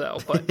guess so.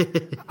 But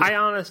I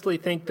honestly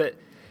think that,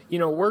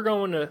 we're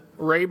going to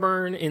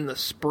Rayburn in the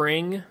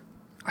spring.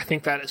 I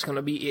think that is going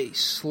to be a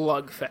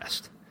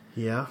slugfest.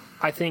 Yeah.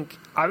 I think,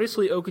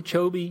 obviously,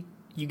 Okeechobee,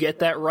 you get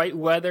that right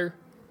weather,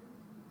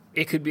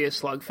 it could be a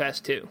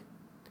slugfest too.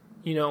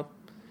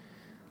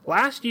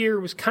 Last year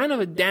was kind of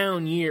a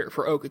down year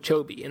for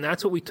Okeechobee, and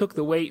that's what we took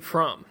the weight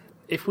from.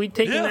 If we'd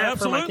taken that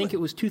from, I think it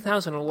was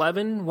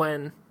 2011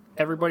 when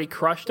everybody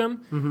crushed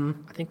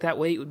them, I think that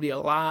weight would be a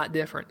lot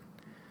different.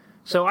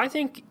 So I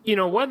think,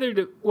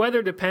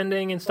 weather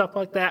depending and stuff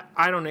like that,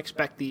 I don't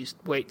expect these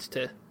weights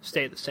to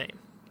stay the same.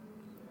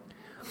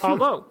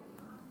 Although,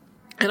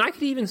 and I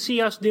could even see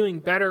us doing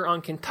better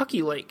on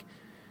Kentucky Lake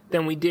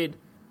than we did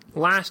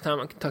last time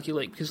on Kentucky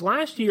Lake. Because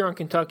last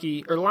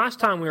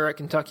time we were at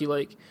Kentucky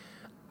Lake,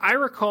 I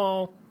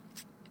recall,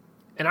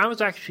 and I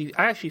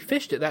actually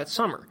fished it that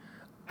summer.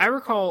 I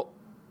recall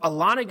a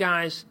lot of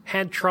guys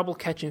had trouble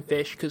catching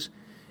fish because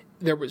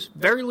there was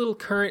very little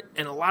current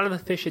and a lot of the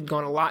fish had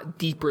gone a lot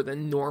deeper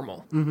than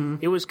normal. Mm-hmm.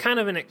 It was kind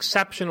of an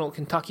exceptional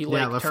Kentucky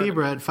Lake tournament.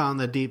 Lefebvre had found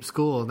the deep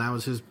school, and that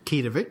was his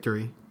key to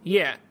victory.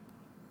 Yeah.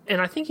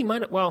 And I think he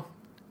might have,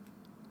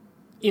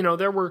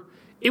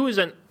 it was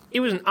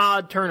an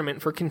odd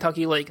tournament for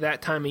Kentucky Lake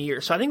that time of year.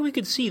 So I think we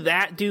could see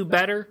that do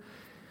better.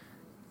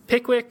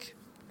 Pickwick's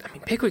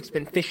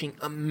been fishing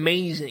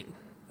amazing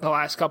the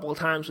last couple of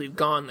times we've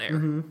gone there.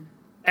 Mm-hmm.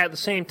 At the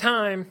same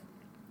time,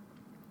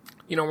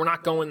 we're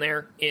not going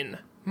there in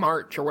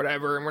March or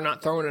whatever, and we're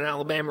not throwing an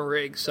Alabama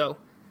rig, so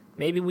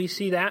maybe we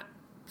see that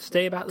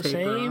stay about the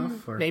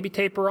same, maybe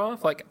taper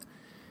off. Like,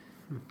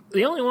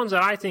 the only ones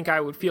that I think I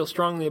would feel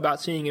strongly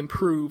about seeing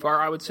improve are,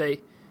 I would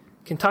say,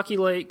 Kentucky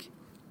Lake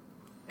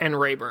and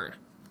Rayburn.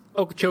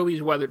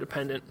 Okeechobee's weather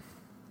dependent.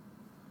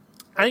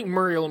 I think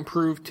Murray will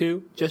improve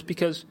too, just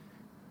because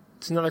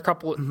It's another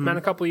been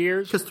a couple of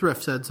years. Because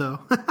Thrift said so.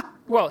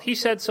 Well, he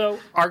said so.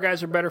 Our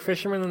guys are better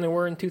fishermen than they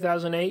were in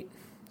 2008.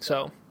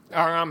 So,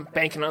 I'm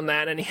banking on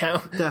that anyhow.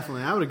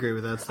 Definitely. I would agree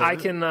with that I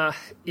statement.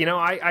 can,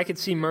 I could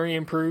see Murray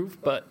improve,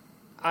 but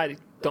I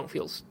don't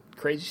feel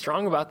crazy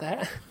strong about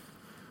that.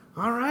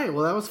 All right.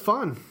 Well, that was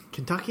fun.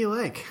 Kentucky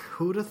Lake.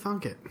 Who'd have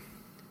thunk it?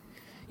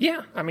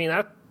 Yeah. I mean,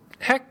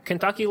 heck,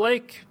 Kentucky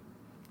Lake,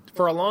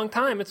 for a long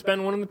time, it's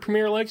been one of the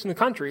premier lakes in the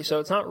country, so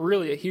it's not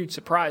really a huge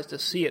surprise to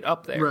see it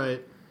up there.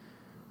 Right.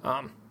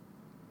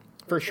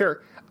 For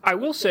sure. I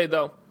will say,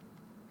 though,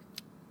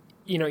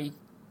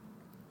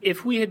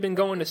 if we had been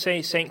going to,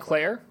 say, St.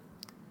 Clair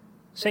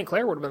would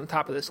have been the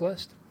top of this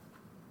list.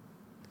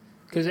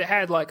 Because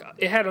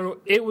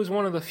it was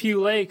one of the few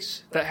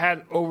lakes that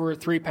had over a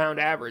 3-pound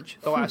average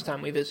the last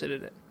time we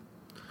visited it.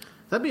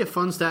 That'd be a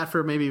fun stat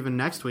for maybe even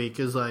next week,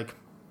 is like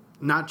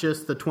not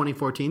just the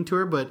 2014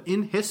 tour, but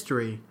in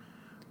history,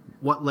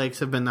 what lakes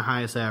have been the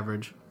highest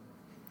average?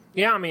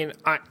 Yeah, I mean,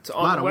 it's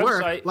on the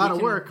website. A lot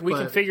of work. We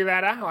can figure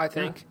that out, I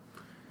think.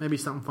 Yeah. Maybe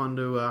something fun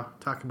to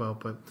talk about.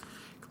 But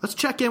let's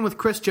check in with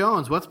Chris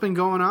Jones. What's been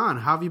going on?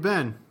 How have you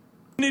been?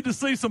 Need to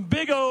see some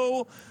big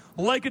old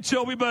Lake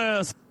Okeechobee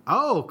bass.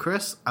 Oh,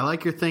 Chris, I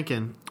like your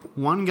thinking.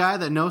 One guy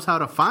that knows how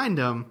to find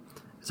them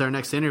is our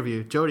next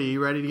interview. Jody,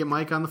 you ready to get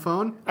Mike on the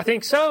phone? I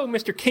think so,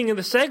 Mr. King of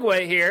the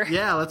Segway here.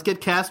 Yeah, let's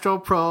get Castro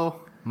Pro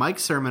Mike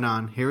Sermon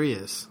on. Here he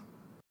is.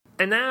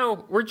 And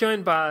now we're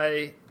joined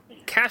by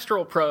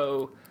Castrol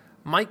Pro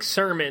Mike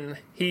Sermon.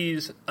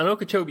 He's an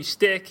Okeechobee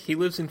stick. He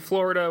lives in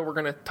Florida. We're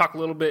going to talk a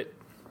little bit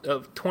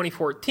of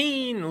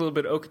 2014, a little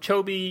bit of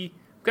Okeechobee.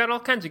 We've got all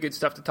kinds of good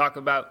stuff to talk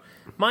about.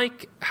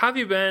 Mike, how have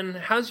you been?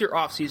 How's your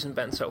off season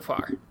been so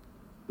far?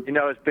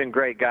 It's been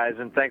great, guys,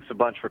 and thanks a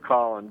bunch for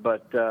calling.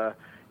 But, the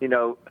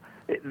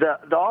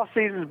off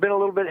season's been a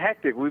little bit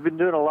hectic. We've been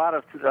doing a lot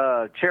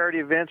of charity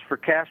events for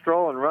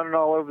Castrol and running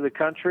all over the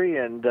country,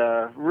 and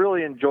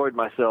really enjoyed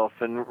myself.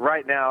 And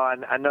right now,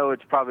 I know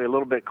it's probably a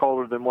little bit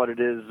colder than what it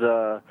is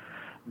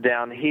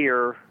down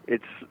here.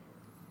 It's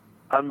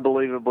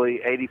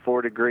unbelievably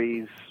 84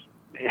 degrees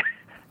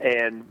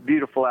and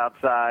beautiful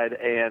outside,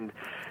 and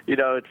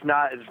it's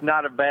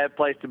not a bad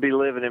place to be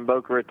living in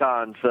Boca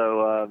Raton.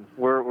 So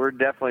we're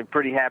definitely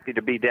pretty happy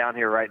to be down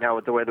here right now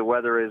with the way the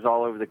weather is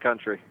all over the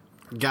country.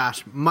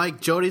 Gosh, Mike,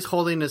 Jody's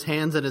holding his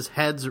hands and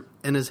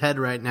his head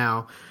right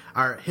now.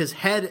 Or his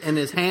head and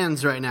his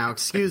hands right now.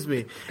 Excuse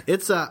me.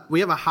 It's we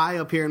have a high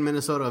up here in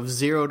Minnesota of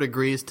 0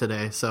 degrees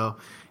today. So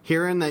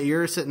hearing that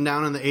you're sitting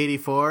down in the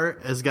 84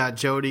 has got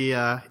Jody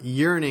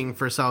yearning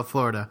for South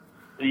Florida.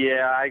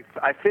 Yeah,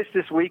 I fished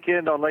this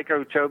weekend on Lake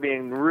Okeechobee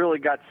and really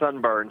got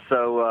sunburned.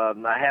 So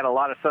I had a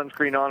lot of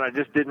sunscreen on. I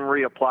just didn't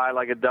reapply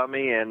like a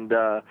dummy, and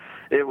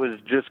it was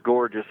just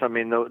gorgeous. I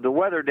mean, the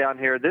weather down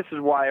here, this is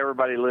why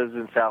everybody lives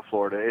in South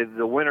Florida.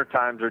 The winter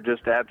times are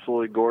just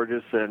absolutely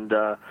gorgeous, and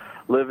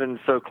living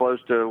so close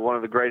to one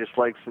of the greatest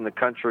lakes in the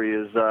country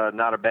is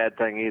not a bad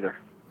thing either.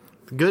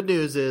 The good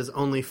news is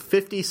only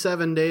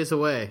 57 days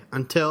away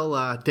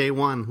until day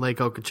one,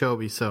 Lake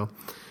Okeechobee. So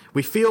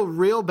we feel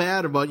real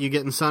bad about you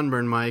getting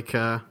sunburned, Mike.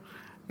 No,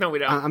 we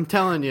don't. I'm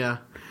telling you.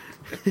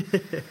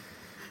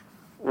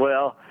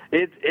 Well,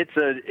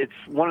 it's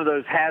one of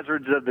those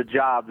hazards of the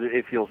job.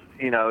 If you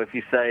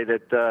say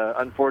that,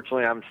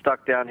 unfortunately, I'm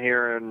stuck down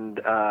here and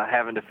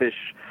having to fish,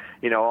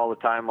 all the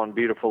time on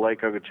beautiful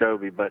Lake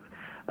Okeechobee. But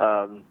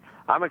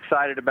I'm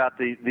excited about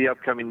the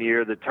upcoming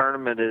year. The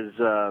tournament is,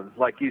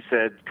 like you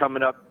said,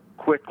 coming up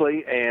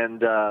quickly,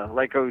 and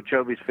Lake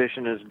Okeechobee's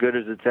fishing as good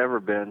as it's ever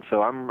been.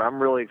 So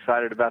I'm really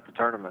excited about the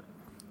tournament.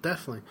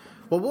 Definitely.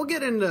 Well, we'll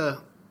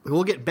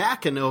get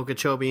back into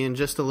Okeechobee in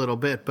just a little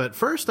bit, but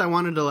first I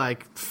wanted to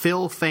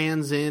fill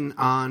fans in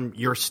on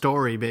your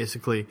story,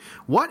 basically.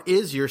 What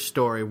is your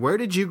story? Where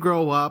did you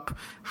grow up?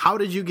 How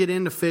did you get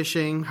into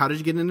fishing? How did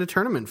you get into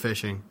tournament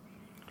fishing?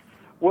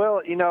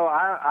 Well,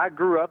 I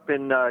grew up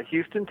in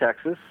Houston,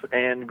 Texas,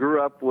 and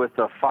grew up with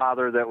a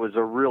father that was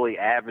a really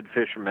avid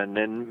fisherman,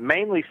 and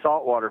mainly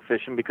saltwater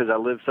fishing because I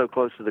lived so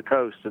close to the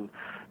coast, and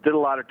did a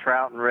lot of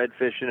trout and red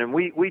fishing. And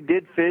we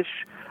did fish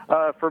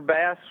for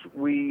bass.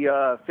 We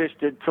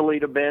fished at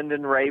Toledo Bend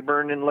and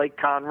Rayburn and Lake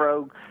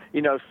Conroe,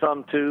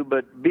 some too.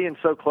 But being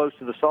so close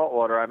to the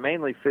saltwater, I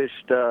mainly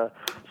fished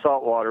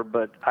saltwater.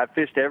 But I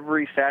fished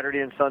every Saturday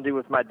and Sunday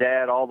with my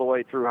dad all the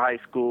way through high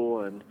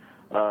school, and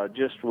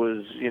just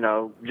was,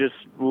 just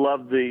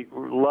loved the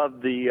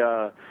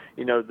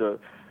the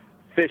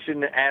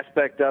fishing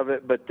aspect of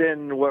it. But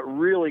then what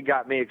really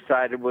got me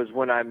excited was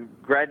when I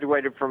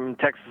graduated from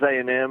Texas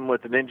A&M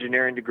with an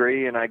engineering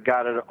degree, and I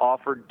got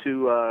offered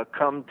to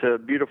come to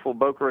beautiful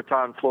Boca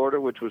Raton, Florida,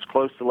 which was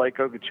close to Lake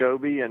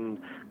Okeechobee and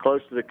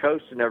close to the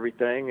coast and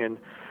everything. And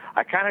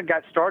I kind of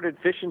got started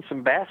fishing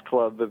some bass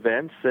club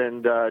events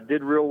and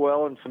did real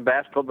well in some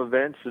bass club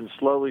events, and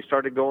slowly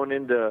started going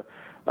into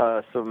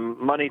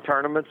some money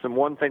tournaments, and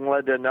one thing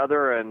led to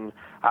another, and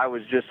I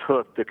was just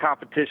hooked. The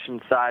competition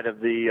side of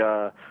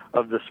the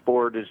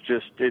sport is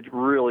it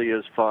really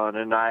is fun,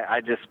 and I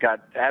just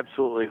got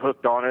absolutely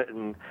hooked on it.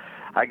 And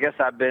I guess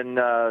I've been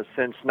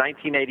since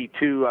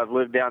 1982. I've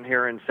lived down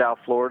here in South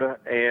Florida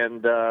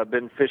and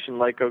been fishing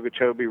Lake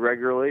Okeechobee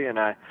regularly. And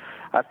I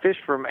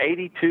fished from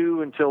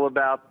 82 until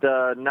about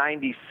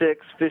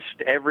 96.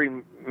 Fished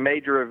every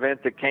major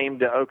event that came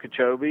to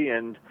Okeechobee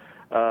and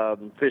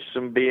fished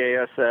some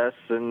BASS,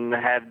 and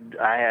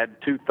I had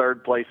 2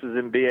 third places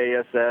in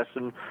BASS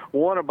and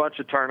won a bunch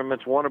of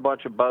tournaments, won a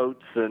bunch of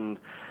boats, and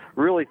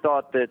really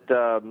thought that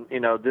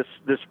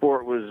this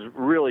sport was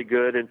really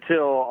good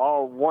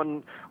until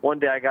one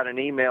day I got an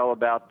email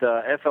about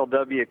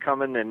FLW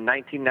coming in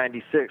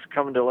 1996,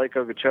 coming to Lake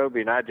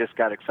Okeechobee, and I just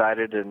got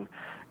excited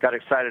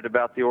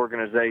about the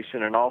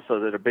organization, and also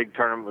that a big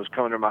tournament was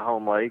coming to my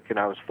home lake, and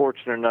I was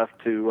fortunate enough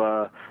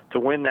to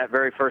win that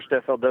very first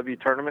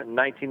FLW tournament in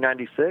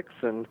 1996,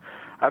 and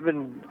I've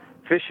been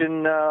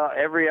fishing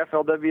every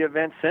FLW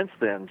event since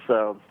then.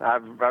 So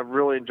I've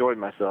really enjoyed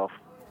myself.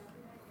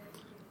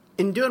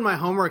 In doing my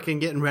homework and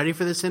getting ready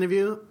for this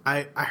interview,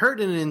 I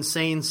heard an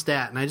insane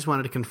stat, and I just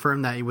wanted to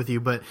confirm that with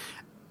you, but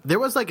there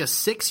was like a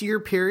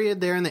 6-year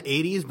period there in the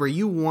 80s where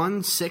you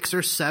won 6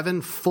 or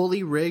 7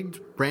 fully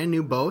rigged brand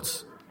new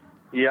boats.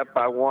 Yep,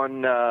 I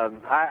won.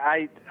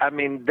 I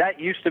mean, that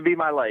used to be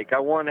my lake. I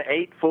won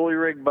 8 fully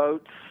rigged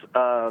boats.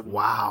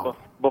 Wow!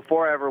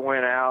 Before I ever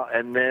went out,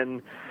 and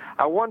then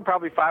I won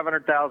probably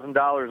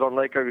 $500,000 on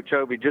Lake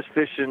Okeechobee just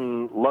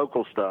fishing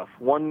local stuff.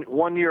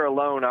 One year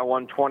alone, I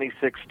won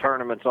 26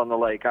 tournaments on the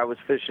lake. I was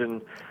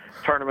fishing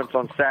tournaments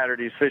on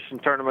Saturdays, fishing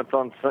tournaments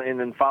and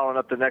then following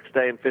up the next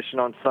day and fishing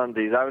on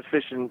Sundays. I was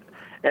fishing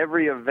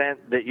every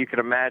event that you could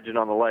imagine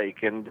on the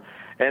lake, and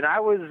I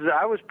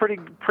was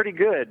pretty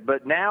good.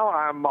 But now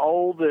I'm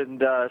old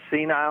and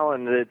senile,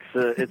 and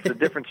it's a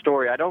different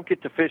story. I don't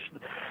get to fish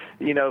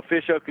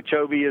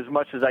Okeechobee as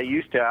much as I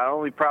used to. I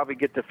only probably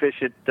get to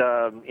fish it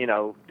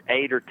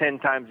 8 or 10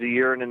 times a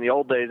year, and in the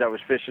old days I was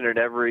fishing it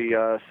every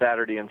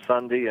Saturday and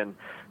Sunday and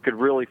could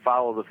really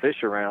follow the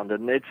fish around.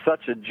 And it's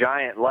such a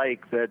giant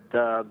lake that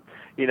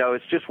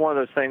it's just one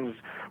of those things.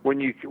 When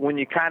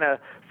you kind of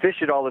fish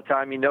it all the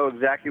time, you know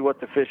exactly what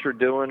the fish are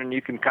doing, and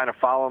you can kind of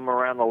follow them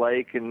around the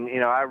lake. And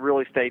I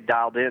really stayed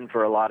dialed in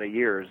for a lot of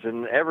years.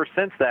 And ever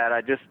since that,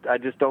 I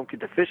just don't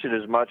get to fish it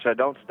as much. I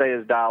don't stay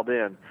as dialed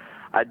in.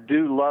 I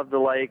do love the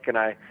lake, and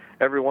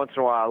every once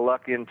in a while I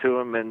luck into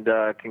them and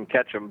can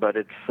catch them. But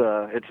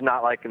it's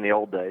not like in the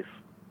old days.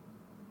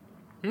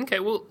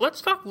 Okay, well,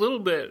 let's talk a little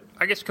bit.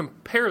 I guess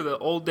compare the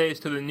old days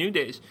to the new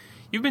days.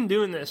 You've been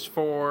doing this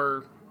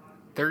for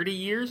 30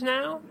 years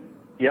now.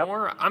 Yep.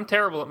 More? I'm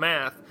terrible at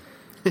math.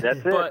 That's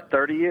it,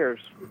 30 years.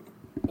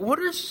 What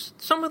are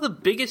some of the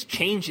biggest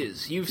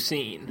changes you've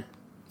seen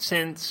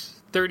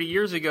since 30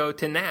 years ago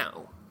to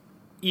now?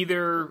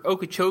 Either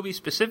Okeechobee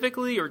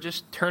specifically or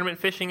just tournament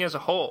fishing as a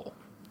whole?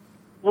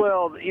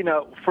 Well,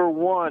 for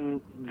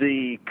one,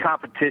 the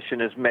competition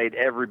has made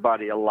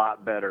everybody a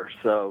lot better.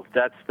 So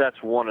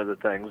that's one of the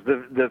things.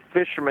 The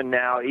fishermen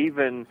now,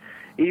 even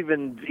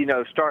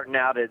starting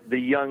out at the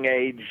young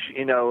age,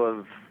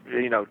 of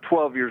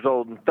 12 years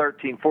old and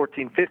 13,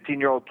 14,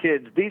 15-year-old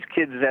kids, these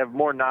kids have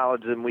more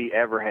knowledge than we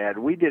ever had.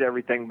 We did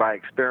everything by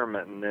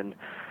experimenting. And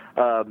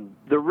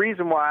the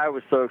reason why I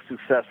was so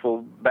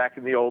successful back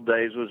in the old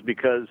days was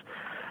because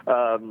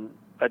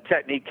a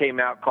technique came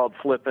out called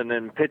flipping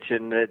and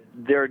pitching that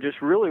there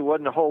just really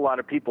wasn't a whole lot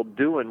of people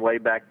doing way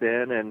back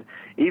then. And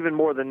even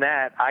more than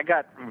that, I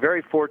got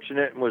very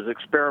fortunate and was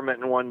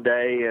experimenting one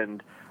day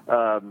and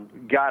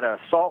got a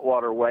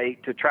saltwater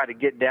weight to try to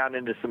get down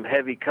into some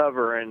heavy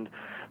cover. And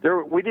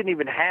we didn't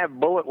even have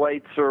bullet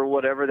weights or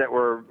whatever that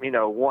were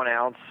 1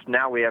 ounce.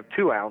 Now we have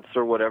 2 ounce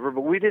or whatever,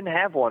 but we didn't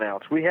have 1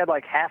 ounce. We had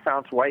like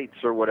half-ounce weights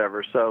or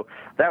whatever. So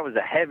that was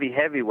a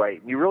heavy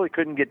weight. You really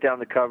couldn't get down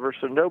the cover,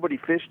 so nobody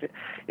fished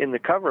in the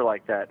cover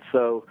like that.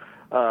 So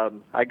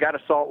I got a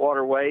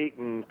saltwater weight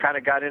and kind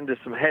of got into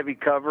some heavy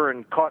cover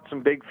and caught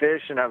some big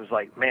fish, and I was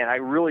like, man, I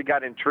really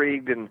got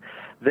intrigued. And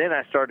then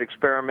I started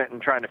experimenting,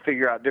 trying to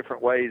figure out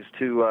different ways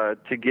to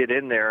get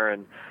in there.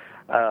 And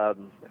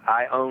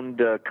I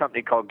owned a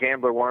company called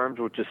Gambler Worms,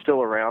 which is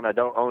still around. I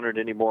don't own it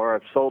anymore.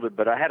 I've sold it.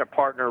 But I had a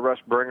partner, Russ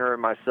Bringer,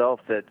 and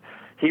myself that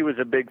he was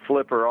a big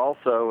flipper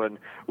also. And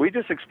we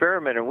just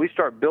experimented, and we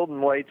started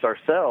building weights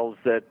ourselves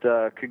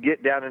that could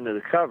get down into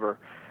the cover.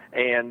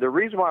 And the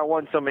reason why I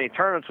won so many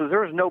tournaments was there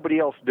was nobody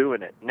else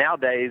doing it.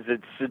 Nowadays,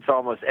 it's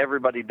almost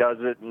everybody does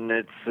it, and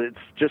it's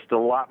just a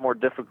lot more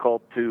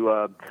difficult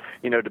to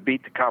to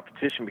beat the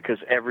competition because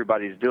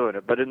everybody's doing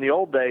it. But in the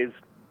old days,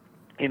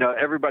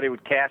 everybody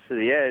would cast to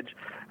the edge.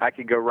 I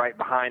could go right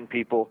behind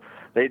people.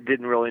 They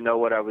didn't really know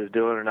what I was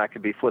doing, and I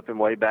could be flipping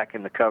way back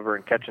in the cover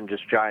and catching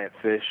just giant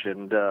fish.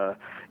 And so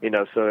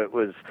it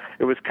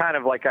was kind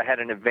of like I had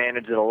an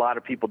advantage that a lot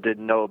of people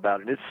didn't know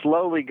about. And it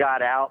slowly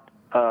got out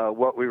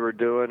what we were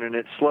doing, and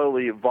it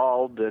slowly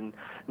evolved, and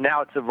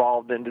now it's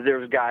evolved into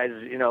there's guys,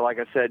 like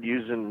I said,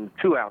 using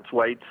 2 ounce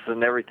weights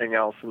and everything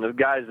else, and the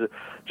guys,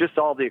 just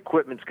all the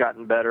equipment's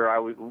gotten better.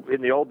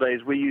 In the old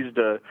days, we used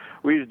a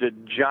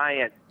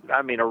giant,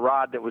 a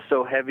rod that was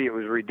so heavy it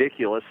was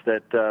ridiculous.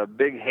 That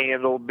big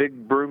handle,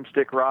 big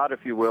broomstick rod,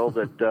 if you will,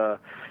 that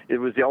it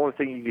was the only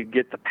thing you could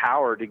get the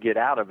power to get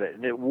out of it,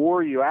 and it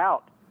wore you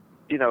out,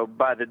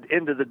 by the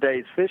end of the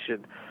day's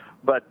fishing.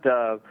 But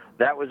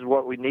that was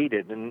what we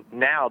needed, and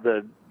now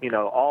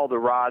all the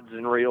rods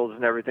and reels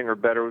and everything are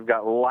better. We've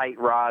got light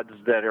rods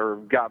that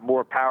got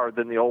more power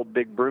than the old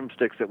big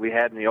broomsticks that we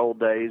had in the old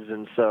days,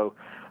 and so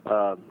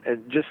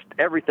and just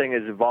everything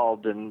has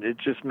evolved, and it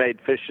just made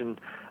fishing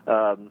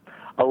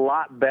a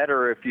lot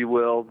better, if you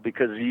will,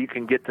 because you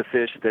can get to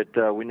fish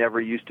that we never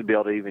used to be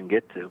able to even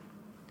get to.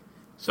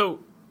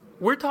 So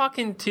we're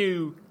talking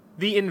to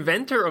the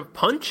inventor of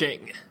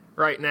punching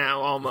right now,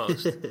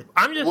 almost.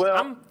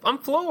 I'm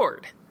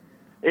floored.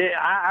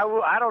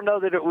 I don't know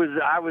that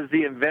I was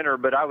the inventor,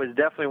 but I was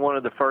definitely one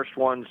of the first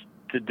ones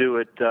to do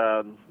it.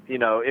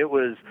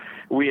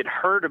 We had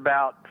heard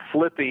about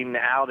flipping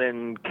out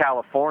in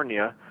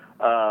California,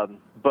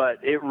 but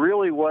it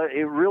really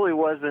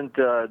wasn't.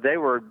 They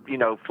were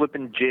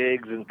flipping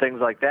jigs and things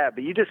like that,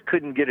 but you just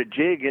couldn't get a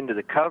jig into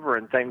the cover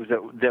and things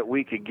that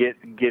we could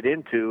get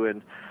into.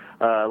 And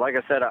like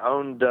I said, I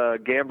owned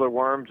Gambler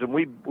Worms, and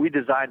we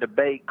designed a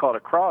bait called a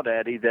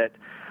crawdaddy that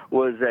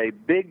was a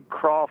big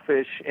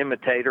crawfish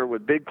imitator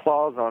with big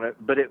claws on it,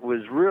 but it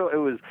was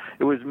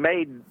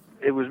made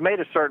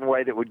a certain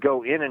way that would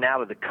go in and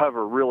out of the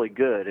cover really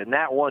good. And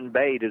that one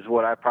bait is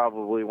what I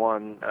probably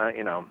won,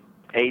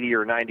 80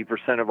 or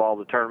 90% of all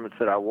the tournaments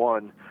that I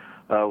won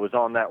was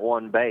on that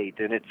one bait.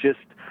 And it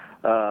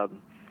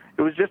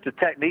was just a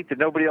technique that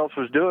nobody else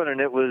was doing,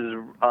 and it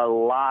was a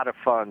lot of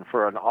fun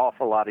for an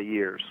awful lot of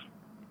years.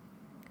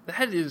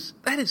 That is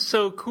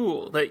so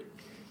cool that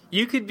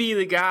you could be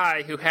the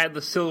guy who had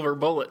the silver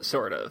bullet,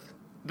 sort of,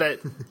 that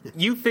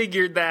you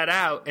figured that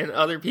out and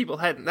other people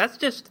hadn't.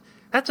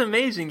 That's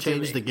amazing to me.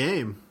 Changed the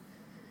game.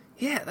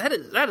 Yeah,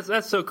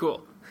 that's so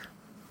cool.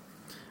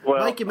 Well,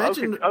 Mike, you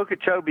mentioned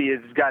Okeechobee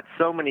has got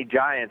so many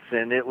giants,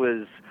 and it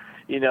was,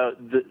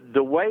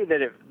 the way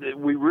that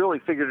we really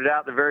figured it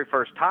out the very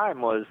first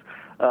time was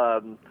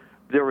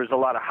there was a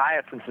lot of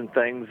hyacinths and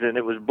things, and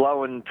it was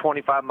blowing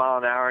 25 mile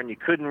an hour, and you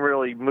couldn't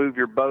really move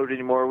your boat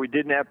anymore. We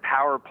didn't have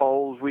power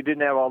poles. We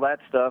didn't have all that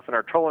stuff, and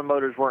our trolling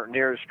motors weren't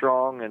near as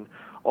strong, and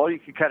all you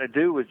could kind of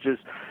do was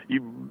just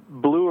you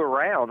blew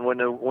around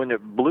when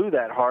it blew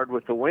that hard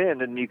with the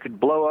wind, and you could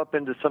blow up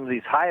into some of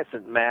these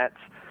hyacinth mats,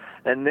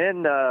 and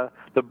then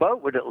the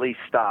boat would at least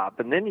stop.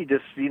 And then you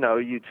just,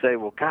 you'd say,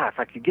 well, God, if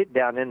I could get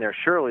down in there,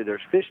 surely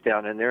there's fish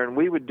down in there. And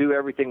we would do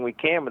everything we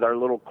can with our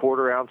little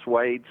quarter-ounce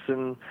weights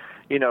and,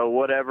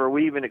 whatever.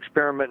 We even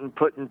experimented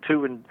putting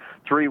 2 and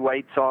 3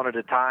 weights on at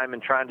a time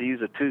and trying to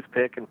use a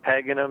toothpick and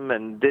pegging them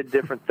and did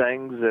different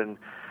things. And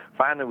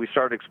finally we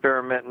started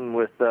experimenting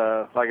with,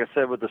 like I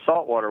said, with the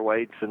saltwater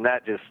weights, and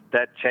that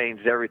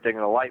changed everything.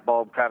 And the light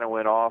bulb kind of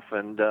went off,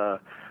 and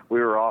we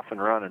were off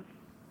and running.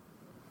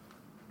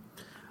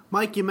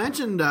 Mike, you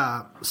mentioned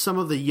some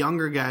of the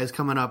younger guys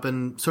coming up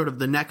and sort of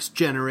the next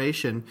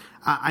generation.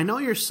 I know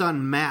your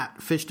son, Matt,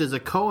 fished as a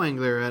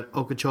co-angler at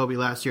Okeechobee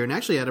last year and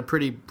actually had a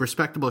pretty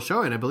respectable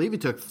showing. I believe he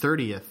took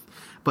 30th.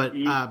 But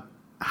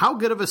how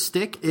good of a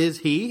stick is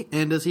he,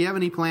 and does he have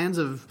any plans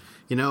of,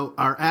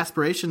 our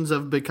aspirations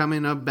of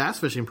becoming a bass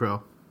fishing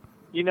pro?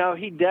 He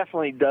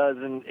definitely does,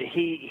 and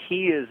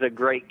he is a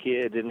great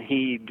kid, and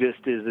he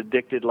just is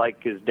addicted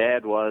like his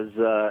dad was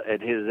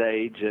at his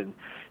age, and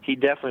he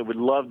definitely would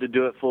love to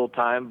do it full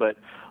time. But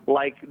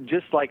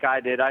just like I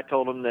did, I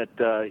told him that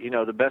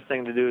the best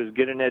thing to do is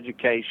get an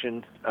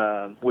education,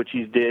 which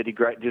he did. He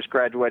just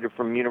graduated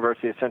from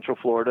University of Central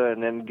Florida,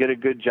 and then get a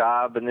good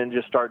job, and then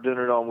just start doing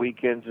it on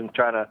weekends and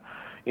trying to,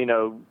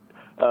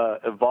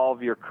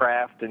 evolve your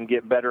craft and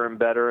get better and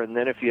better. And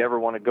then if you ever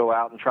want to go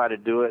out and try to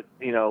do it,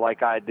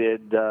 like I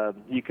did,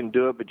 you can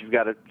do it, but you've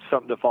got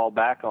something to fall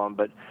back on.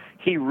 But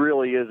he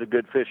really is a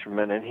good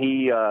fisherman, and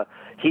he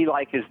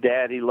like his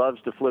dad, he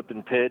loves to flip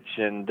and pitch,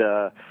 and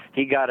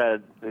he got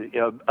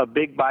a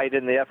big bite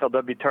in the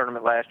FLW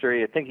tournament last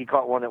year. I think he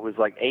caught one that was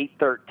like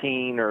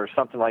 813 or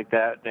something like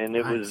that, and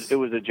it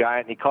was a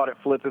giant. He caught it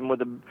flipping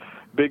with a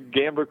big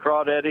Gambler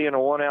crawdaddy and a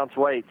 1 ounce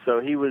weight, so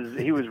he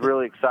was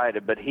really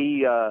excited. But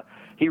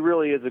he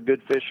really is a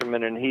good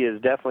fisherman, and he is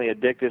definitely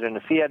addicted. And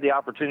if he had the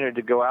opportunity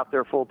to go out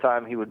there full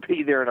time, he would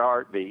be there in a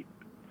heartbeat.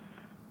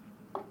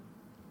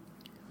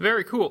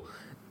 Very cool.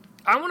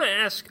 I want to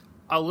ask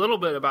a little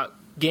bit about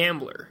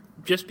Gambler,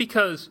 just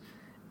because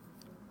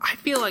I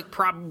feel like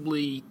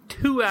probably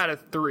 2 out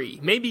of 3,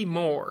 maybe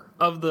more,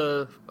 of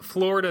the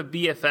Florida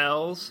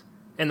BFLs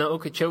and the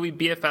Okeechobee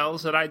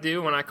BFLs that I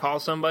do when I call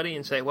somebody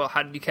and say, well,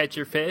 how did you catch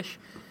your fish?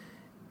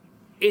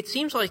 It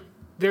seems like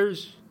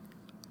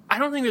I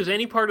don't think there's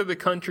any part of the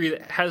country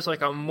that has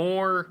like a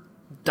more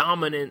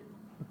dominant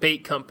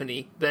bait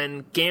company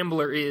than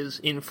Gambler is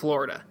in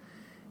Florida.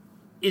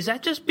 Is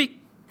that just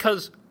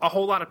because a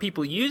whole lot of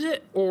people use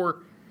it, or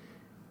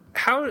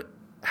how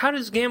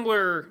does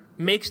Gambler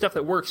make stuff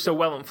that works so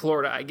well in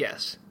Florida, I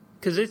guess?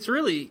 Because it's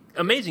really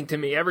amazing to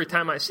me every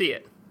time I see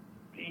it.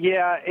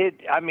 Yeah,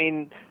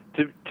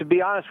 to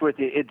be honest with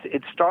you,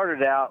 it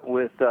started out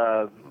with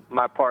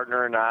my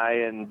partner and I,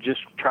 and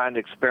just trying to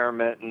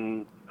experiment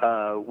and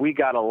we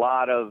got a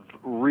lot of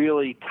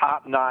really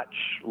top-notch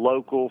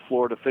local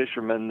Florida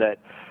fishermen that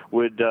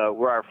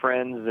were our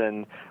friends,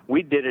 and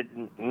we did it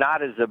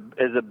not as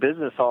a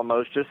business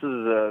almost, just as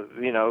it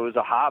was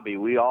a hobby.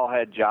 We all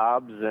had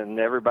jobs, and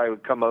everybody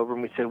would come over,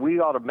 and we said we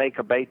ought to make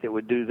a bait that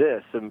would do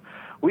this, and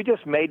we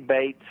just made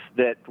baits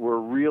that were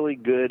really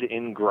good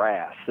in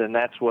grass, and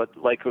that's what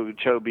Lake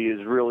Okeechobee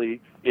is,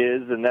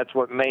 and that's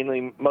what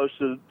mainly most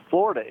of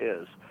Florida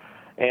is.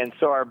 And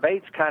so our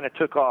baits kind of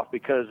took off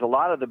because a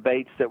lot of the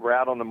baits that were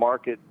out on the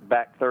market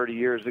back 30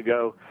 years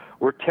ago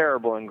were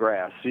terrible in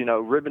grass.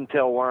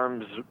 Ribbon-tail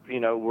worms,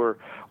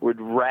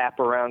 would wrap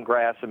around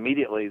grass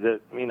immediately.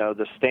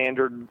 The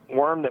standard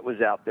worm that was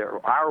out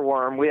there. Our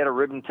worm, we had a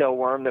ribbon-tail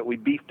worm that we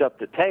beefed up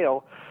the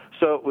tail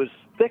so it was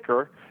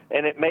thicker,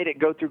 and it made it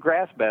go through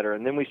grass better.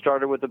 And then we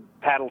started with a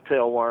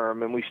paddle-tail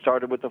worm, and we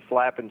started with a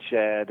flapping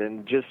shad,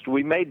 and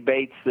we made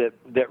baits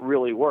that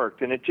really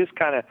worked. And it just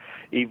kind of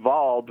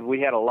evolved.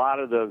 We had a lot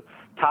of the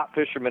top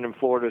fishermen in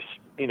Florida,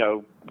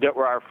 that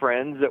were our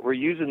friends that were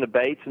using the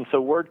baits, and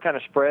so word kind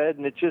of spread,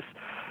 and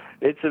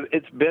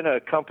it's been a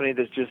company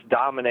that's just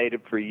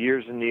dominated for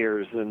years and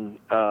years, and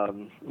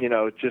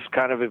it just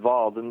kind of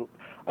evolved. And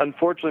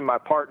unfortunately, my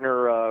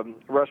partner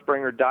Russ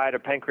Bringer died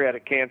of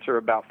pancreatic cancer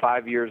about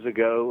 5 years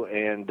ago,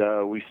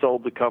 and we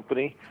sold the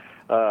company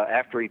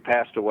after he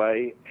passed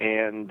away.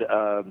 And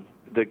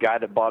the guy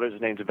that bought it,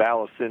 his name's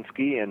Val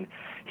Osinski, and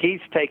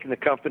he's taken the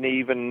company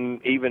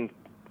even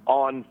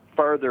on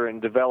further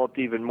and developed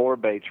even more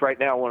baits. Right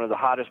now, one of the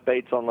hottest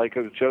baits on Lake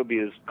Okeechobee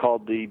is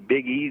called the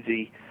Big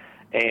Easy,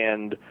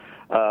 and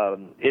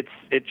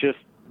it's just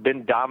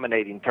been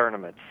dominating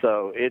tournaments.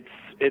 So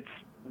it's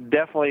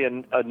definitely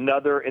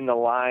another in the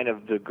line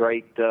of the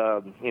great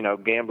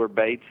gambler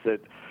baits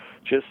that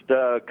just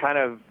kind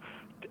of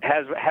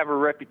have a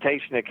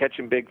reputation of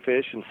catching big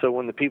fish. And so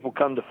when the people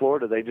come to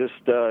Florida, they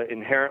just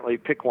inherently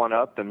pick one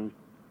up and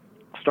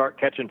start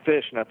catching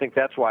fish, and I think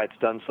that's why it's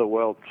done so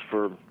well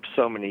for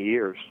so many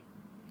years.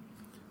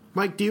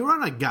 Mike, do you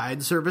run a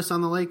guide service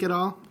on the lake at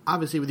all?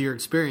 Obviously, with your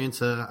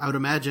experience, I would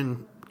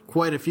imagine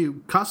quite a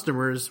few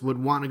customers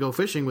would want to go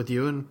fishing with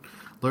you and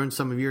learn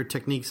some of your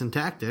techniques and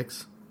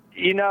tactics.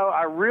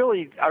 I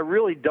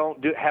really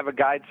don't have a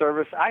guide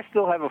service. I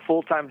still have a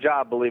full-time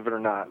job, believe it or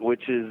not,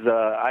 which is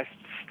I'm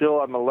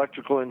an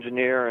electrical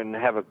engineer and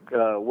have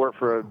work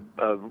for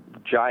a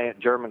giant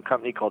German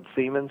company called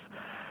Siemens,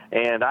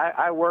 and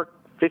I work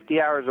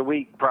 50 hours a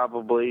week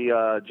probably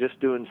just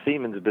doing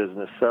Siemens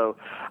business. So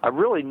I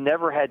really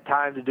never had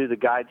time to do the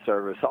guide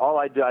service. All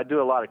I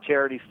do a lot of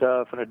charity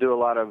stuff, and I do a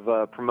lot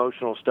of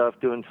promotional stuff,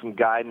 doing some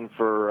guiding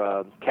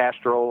for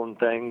Castrol and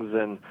things.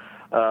 And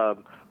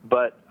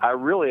but I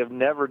really have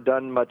never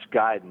done much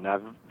guiding.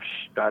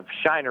 I've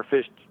shiner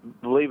fished,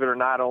 believe it or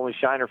not, only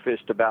shiner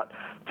fished about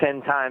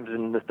 10 times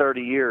in the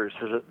 30 years.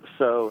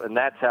 So, and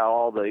that's how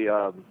all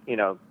the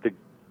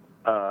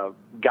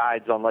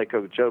guides on Lake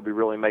Okeechobee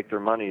really make their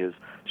money, is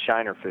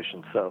shiner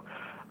fishing. So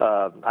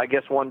I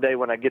guess one day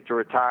when I get to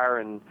retire,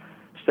 and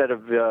instead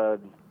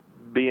of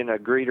being a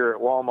greeter at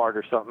Walmart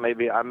or something,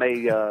 maybe I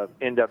may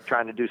end up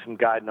trying to do some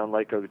guiding on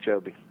Lake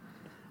Okeechobee.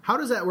 How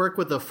does that work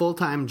with a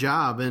full-time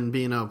job and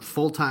being a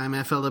full-time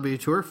FLW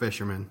tour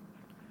fisherman?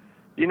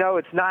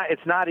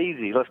 It's not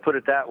easy. Let's put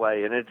it that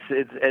way, and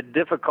it's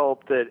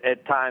difficult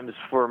at times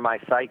for my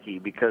psyche,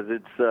 because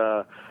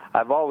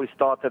I've always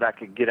thought that I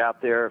could get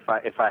out there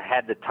if I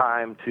had the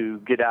time to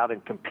get out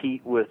and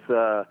compete with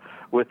the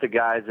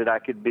guys, that I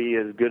could be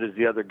as good as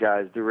the other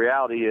guys. The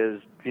reality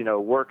is,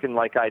 working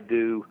like I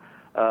do,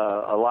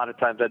 a lot of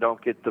times I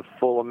don't get the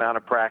full amount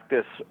of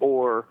practice,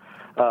 or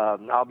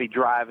I'll be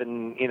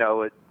driving,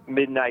 at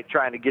midnight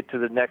trying to get to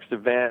the next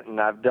event, and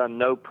I've done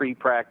no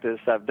pre-practice,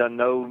 I've done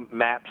no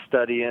map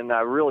studying. I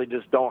really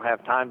just don't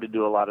have time to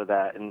do a lot of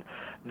that, and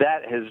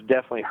that has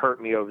definitely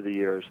hurt me over the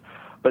years.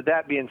 But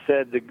that being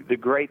said, the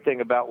great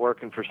thing about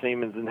working for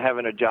Siemens and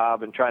having a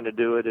job and trying to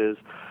do it is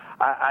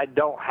I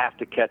don't have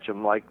to catch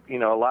them. Like, a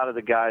lot of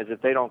the guys,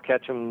 if they don't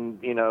catch them,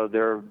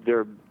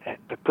 they're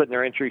putting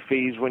their entry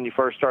fees. When you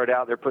first start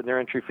out, they're putting their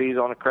entry fees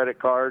on a credit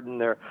card,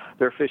 and they're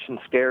fishing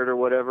scared or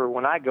whatever.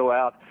 When I go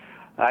out,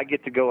 I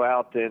get to go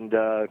out and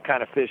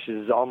kind of fish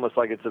is almost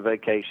like it's a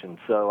vacation.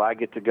 So I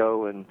get to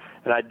go, and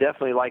I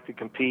definitely like to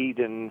compete,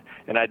 and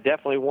I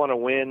definitely want to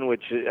win,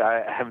 which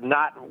I have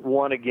not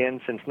won again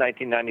since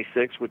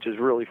 1996, which is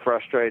really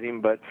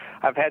frustrating. But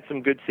I've had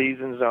some good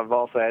seasons, and I've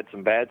also had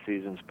some bad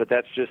seasons. But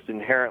that's just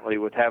inherently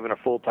with having a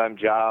full-time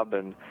job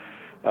and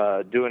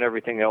doing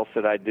everything else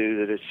that I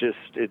do, that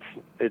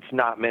it's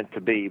not meant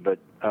to be. But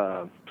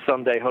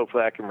someday,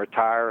 hopefully, I can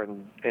retire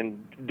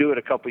and do it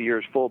a couple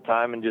years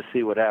full-time and just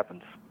see what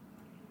happens.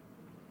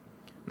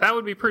 That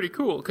would be pretty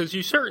cool, because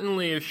you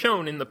certainly have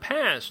shown in the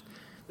past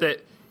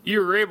that you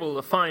were able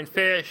to find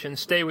fish and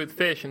stay with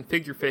fish and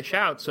figure fish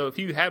out. So if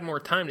you had more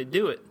time to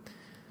do it,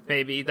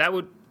 maybe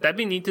that'd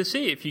be neat to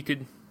see if you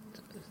could.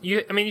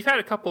 You've had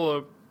a couple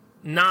of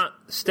not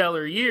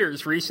stellar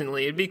years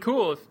recently. It'd be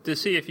cool to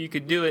see if you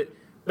could do it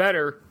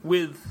better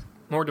with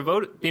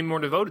being more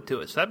devoted to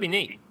it. So that'd be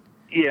neat.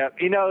 Yeah,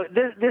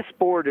 this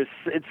sport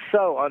it's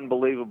so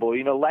unbelievable.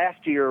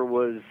 Last year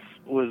was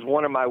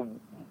one of my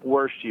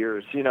worst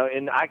years.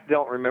 And I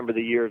don't remember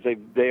the years;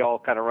 they all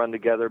kind of run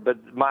together.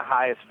 But my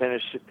highest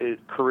finish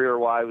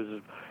career-wise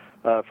was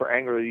for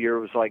Angler of the Year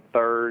was like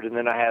third, and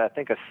then I had I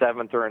think a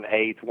seventh or an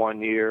eighth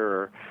one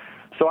year.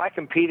 So I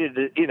competed,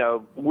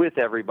 with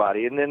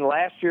everybody. And then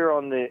last year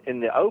in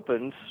the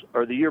Opens,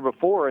 or the year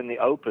before in the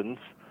Opens,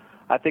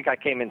 I think I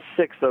came in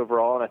sixth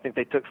overall, and I think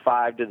they took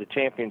 5 to the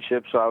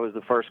championship, so I was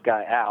the first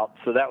guy out.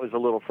 So that was a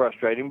little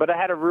frustrating, but I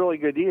had a really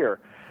good year.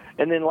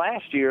 And then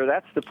last year,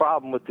 that's the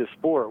problem with this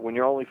sport. When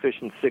you're only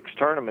fishing 6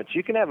 tournaments,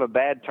 you can have a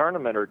bad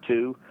tournament or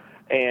two,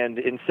 and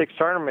in 6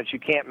 tournaments, you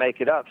can't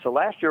make it up. So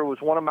last year was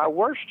one of my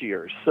worst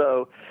years.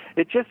 So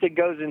it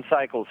goes in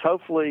cycles.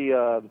 Hopefully,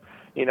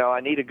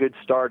 I need a good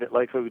start at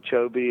Lake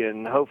Okeechobee,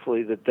 and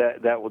hopefully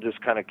that will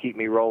just kind of keep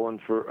me rolling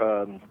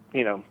for,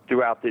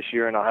 throughout this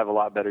year, and I'll have a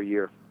lot better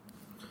year.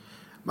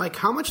 Mike,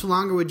 how much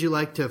longer would you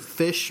like to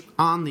fish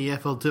on the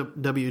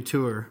FLW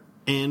Tour?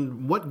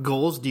 And what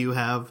goals do you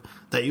have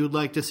that you would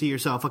like to see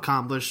yourself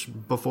accomplish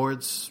before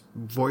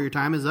your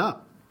time is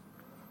up?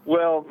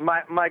 Well,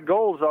 my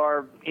goals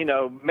are,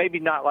 maybe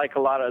not like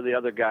a lot of the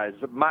other guys.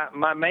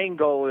 My main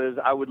goal is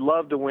I would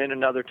love to win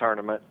another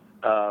tournament,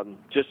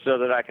 just so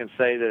that I can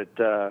say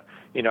that,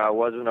 I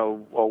wasn't a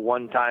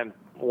one-time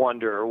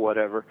wonder or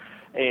whatever.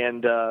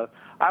 And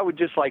I would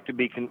just like to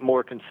be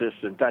more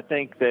consistent. I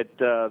think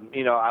that,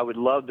 I would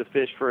love to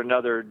fish for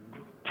another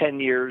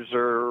 10 years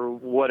or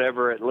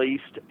whatever at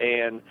least.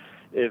 And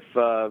if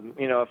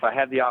I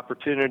have the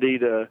opportunity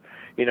to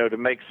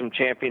make some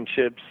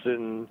championships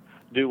and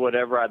do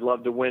whatever, I'd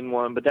love to win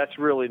one, but that's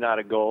really not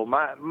a goal.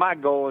 My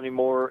goal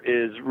anymore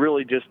is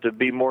really just to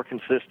be more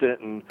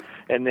consistent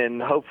and then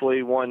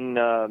hopefully win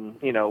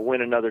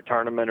another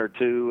tournament or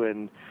two.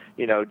 And,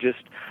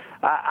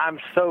 I'm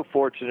so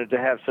fortunate to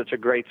have such a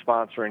great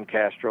sponsor in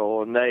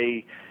Castrol, and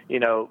they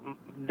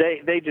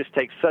just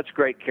take such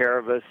great care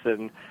of us.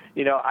 And,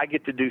 I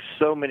get to do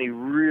so many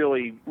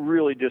really,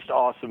 really just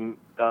awesome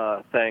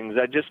things.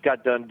 I just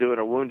got done doing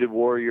a Wounded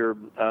Warrior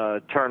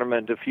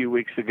tournament a few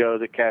weeks ago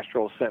that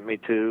Castrol sent me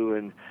to,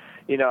 and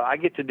I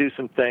get to do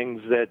some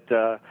things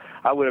that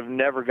I would have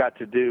never got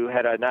to do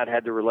had I not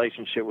had the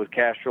relationship with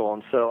Castrol.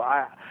 And so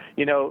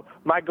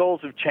my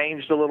goals have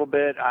changed a little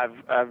bit.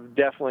 I've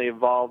definitely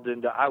evolved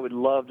into, I would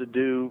love to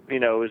do,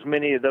 as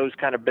many of those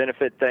kind of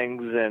benefit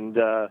things. And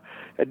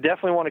I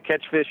definitely want to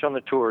catch fish on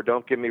the tour,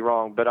 don't get me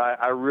wrong, but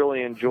I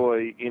really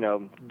enjoy,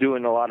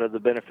 doing a lot of the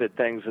benefit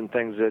things and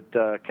things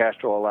that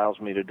Castrol allows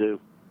me to do.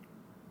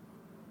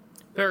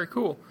 Very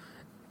cool.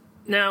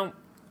 Now,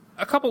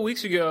 a couple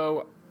weeks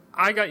ago,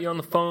 I got you on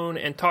the phone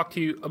and talked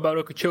to you about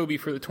Okeechobee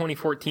for the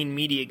 2014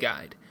 media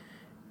guide.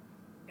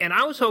 And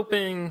I was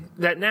hoping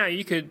that now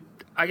you could,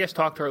 I guess,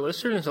 talk to our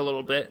listeners a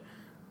little bit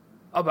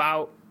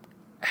about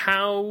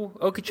how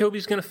Okeechobee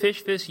is going to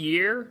fish this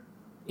year,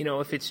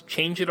 if it's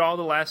changed at all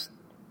the last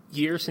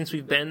year since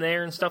we've been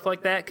there and stuff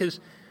like that. Because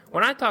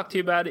when I talked to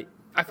you about it,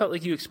 I felt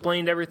like you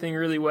explained everything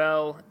really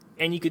well,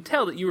 and you could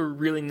tell that you were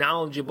really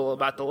knowledgeable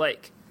about the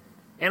lake.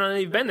 And I know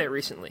you've been there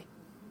recently.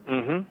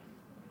 Mm-hmm.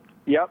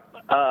 Yep.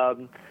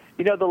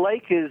 The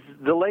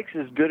lake's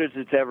as good as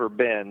it's ever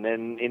been.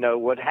 And,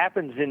 what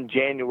happens in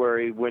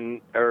January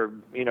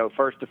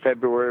 1st of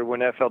February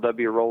when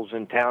FLW rolls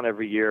in town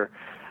every year,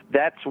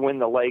 that's when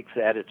the lake's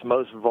at its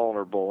most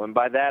vulnerable. And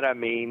by that I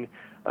mean,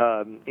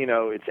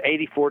 it's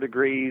 84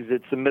 degrees.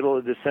 It's the middle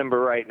of December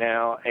right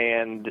now.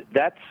 And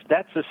that's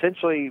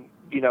essentially,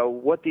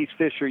 what these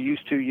fish are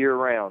used to year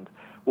round.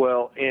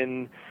 Well,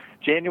 in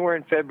January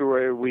and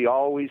February, we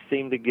always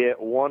seem to get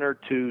 1 or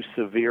 2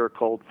 severe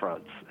cold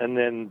fronts. And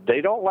then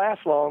they don't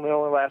last long. They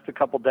only last a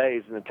couple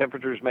days, and the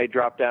temperatures may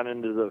drop down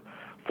into the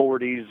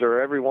 40s or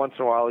every once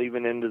in a while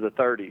even into the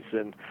 30s.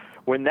 And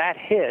when that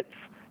hits,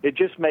 it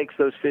just makes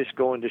those fish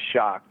go into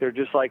shock. They're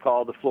just like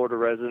all the Florida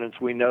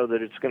residents. We know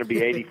that it's going to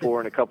be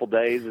 84 in a couple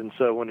days, and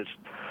so when it's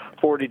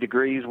 40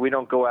 degrees, we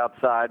don't go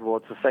outside. Well,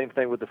 it's the same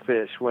thing with the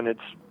fish. When it's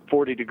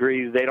 40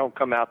 degrees, they don't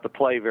come out to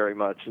play very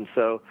much. And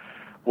so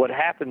what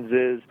happens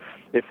is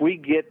if we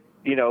get,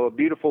 a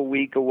beautiful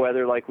week of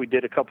weather like we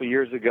did a couple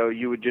years ago,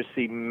 you would just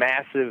see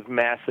massive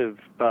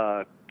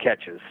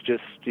catches.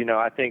 Just,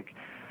 I think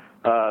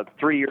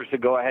 3 years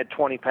ago I had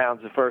 20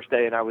 pounds the first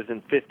day and I was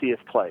in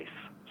 50th place.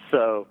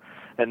 So,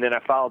 and then I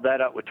followed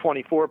that up with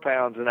 24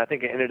 pounds and I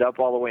think I ended up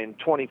all the way in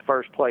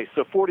 21st place.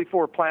 So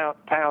 44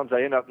 pounds, I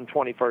ended up in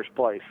 21st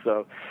place.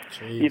 So,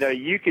 Jeez.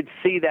 You could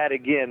see that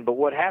again. But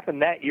what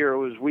happened that year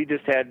was we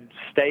just had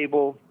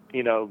stable,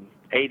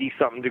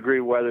 80-something degree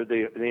weather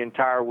the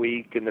entire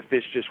week, and the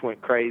fish just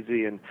went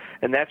crazy, and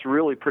that's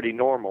really pretty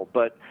normal.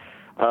 But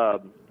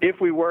if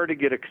we were to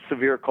get a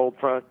severe cold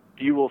front,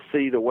 you will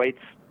see the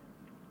weights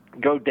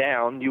go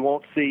down. You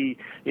won't see,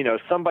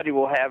 somebody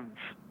will have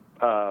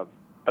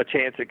a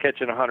chance at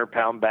catching a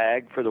 100-pound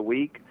bag for the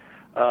week,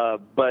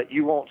 but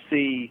you won't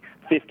see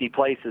 50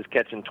 places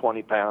catching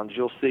 20 pounds.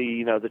 You'll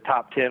see, the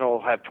top 10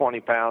 will have 20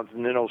 pounds,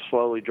 and then it'll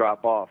slowly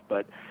drop off.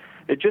 But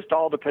it just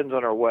all depends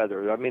on our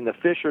weather. I mean, the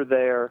fish are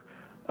there.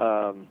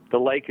 The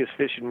lake is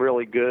fishing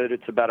really good.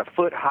 It's about a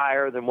foot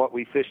higher than what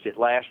we fished it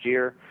last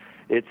year.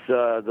 It's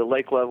the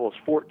lake level is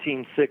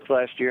 14.6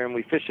 last year, and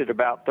we fished it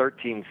about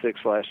 13.6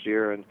 last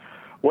year. And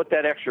what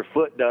that extra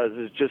foot does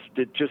is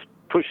it just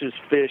pushes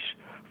fish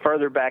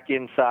further back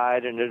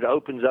inside, and it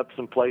opens up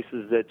some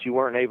places that you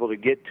weren't able to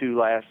get to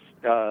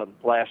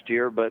last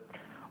year. But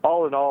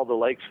all in all, the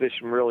lake's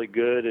fishing really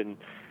good, and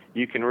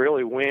you can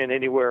really win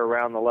anywhere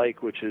around the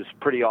lake, which is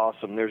pretty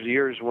awesome. There's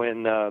years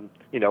when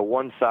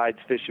one side's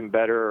fishing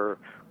better or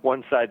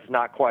one side's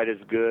not quite as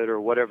good or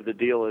whatever the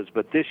deal is.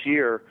 But this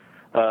year,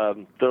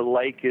 the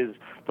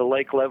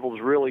lake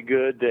level's really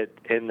good,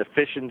 and the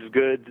fishing's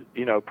good.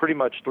 Pretty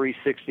much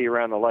 360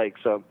 around the lake.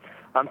 So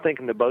I'm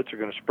thinking the boats are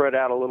going to spread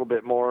out a little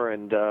bit more,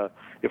 and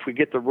if we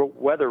get the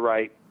weather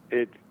right,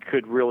 it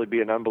could really be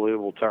an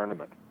unbelievable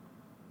tournament.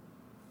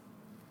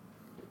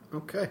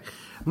 Okay.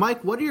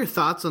 Mike, what are your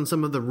thoughts on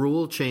some of the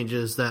rule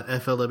changes that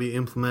FLW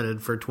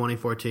implemented for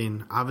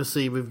 2014?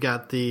 Obviously, we've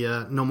got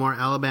the No More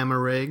Alabama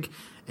rig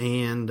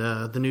and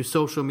the new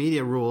social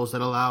media rules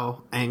that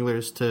allow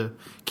anglers to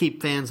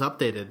keep fans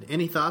updated.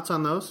 Any thoughts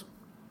on those?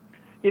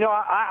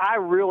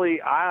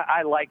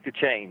 I like the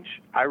change.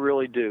 I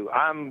really do.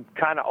 I'm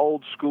kind of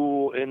old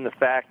school in the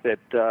fact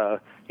that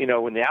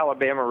when the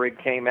Alabama rig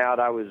came out,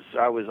 I was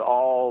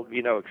all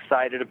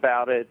excited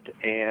about it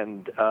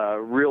and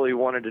really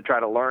wanted to try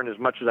to learn as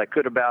much as I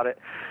could about it.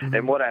 Mm-hmm.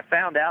 And what I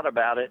found out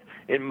about it,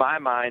 in my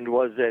mind,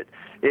 was that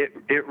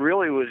it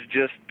really was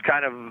just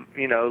kind of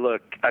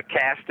a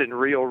cast and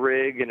reel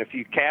rig, and if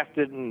you cast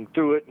it and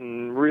threw it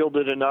and reeled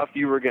it enough,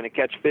 you were going to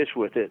catch fish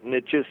with it. And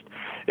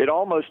it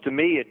almost, to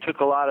me, it took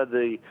a lot of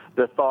the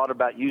thought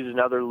about using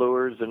other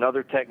lures and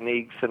other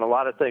techniques and a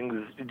lot of things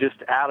just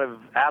out of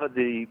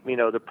the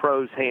the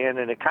pros' hand,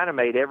 and it kind of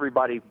made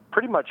everybody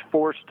pretty much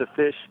forced to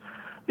fish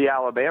the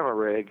Alabama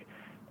rig,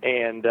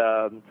 and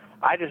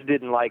I just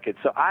didn't like it.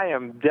 So I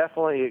am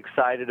definitely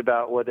excited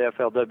about what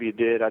FLW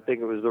did. I think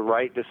it was the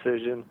right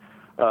decision.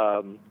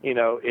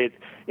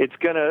 It's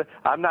gonna.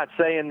 I'm not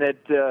saying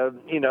that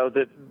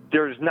that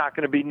there's not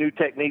going to be new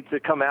techniques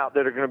that come out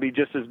that are going to be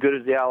just as good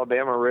as the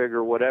Alabama rig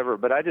or whatever.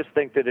 But I just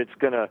think that it's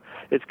gonna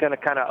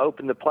kind of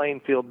open the playing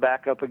field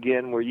back up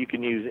again, where you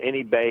can use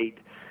any bait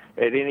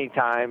at any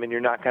time, and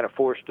you're not kind of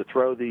forced to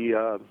throw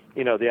the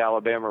the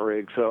Alabama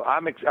rig. So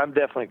I'm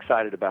definitely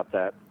excited about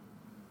that.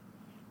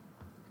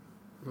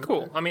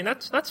 Cool. I mean,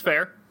 that's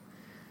fair.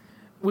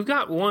 We've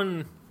got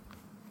one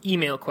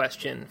email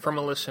question from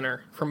a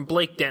listener, from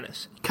Blake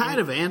Dennis. Kind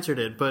of answered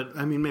it, but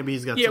I mean, maybe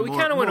he's got we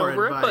kind of went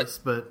over advice,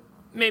 it, but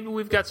maybe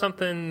we've got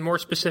something more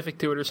specific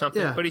to it or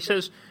something. Yeah. But he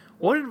says,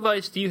 what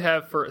advice do you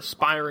have for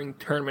aspiring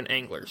tournament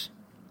anglers?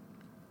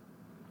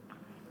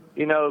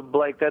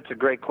 Blake, that's a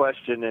great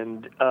question,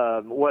 and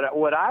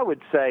what I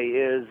would say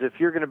is, if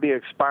you're going to be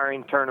an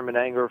aspiring tournament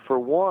angler, for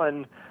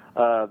one,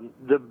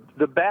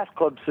 the Bass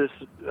Club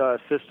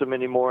system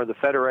anymore, the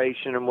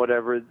Federation and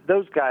whatever,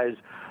 those guys,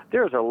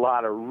 there's a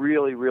lot of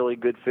really, really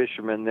good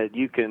fishermen that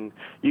you can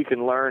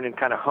learn and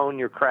kind of hone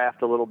your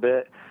craft a little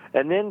bit,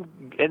 and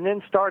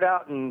then start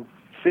out and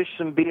fish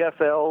some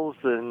BFLs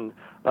and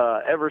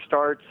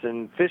Everstarts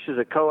and fish as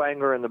a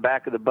co-angler in the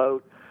back of the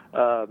boat.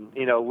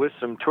 With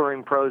some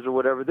touring pros or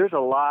whatever. There's a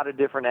lot of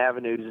different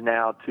avenues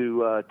now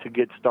to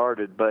get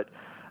started. But,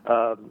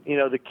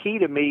 the key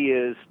to me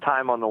is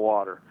time on the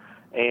water.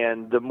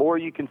 And the more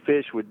you can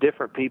fish with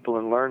different people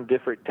and learn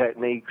different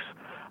techniques.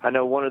 I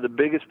know one of the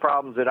biggest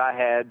problems that I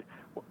had,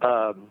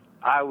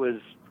 I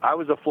was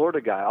a Florida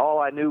guy. All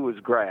I knew was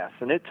grass.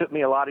 And it took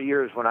me a lot of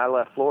years when I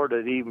left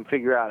Florida to even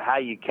figure out how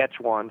you catch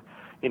one.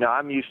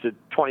 I'm used to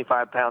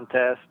 25-pound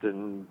test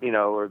and,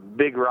 or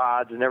big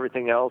rods and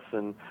everything else.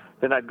 And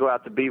then I'd go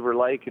out to Beaver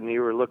Lake, and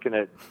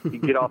you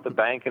get off the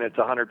bank, and it's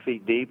 100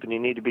 feet deep, and you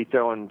need to be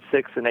throwing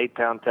 6 and 8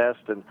 pound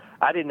tests. And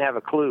I didn't have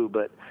a clue,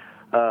 but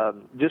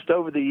just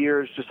over the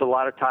years, just a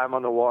lot of time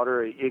on the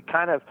water, it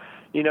kind of,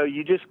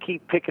 you just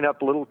keep picking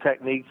up little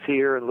techniques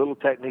here and little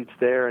techniques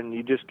there, and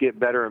you just get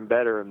better and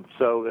better. And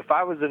so if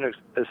I was an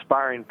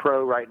aspiring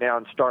pro right now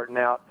and starting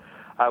out,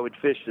 I would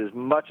fish as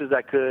much as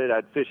I could.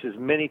 I'd fish as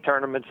many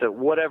tournaments at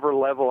whatever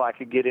level I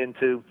could get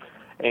into,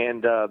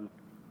 and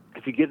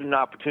if you get an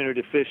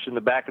opportunity to fish in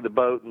the back of the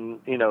boat and,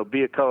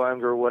 be a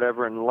co-angler or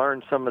whatever, and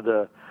learn some of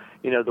the,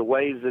 the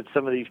ways that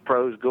some of these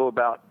pros go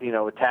about,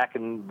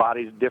 attacking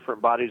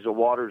different bodies of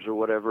waters or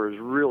whatever, is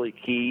really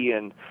key.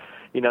 And,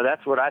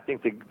 that's what I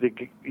think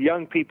the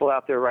young people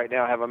out there right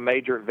now have a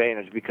major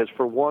advantage, because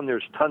for one,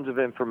 there's tons of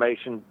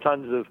information,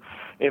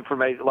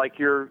 like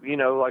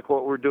like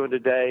what we're doing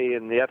today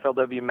and the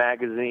FLW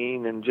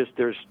magazine, and just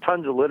there's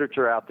tons of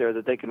literature out there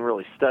that they can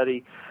really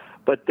study.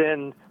 But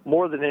then,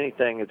 more than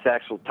anything, it's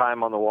actual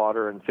time on the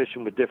water and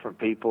fishing with different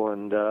people.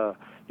 And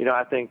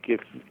I think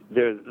if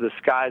the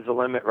sky's the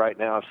limit right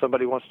now. If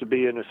somebody wants to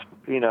be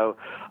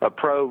a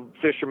pro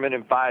fisherman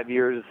in 5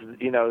 years,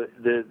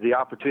 the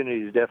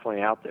opportunity is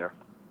definitely out there.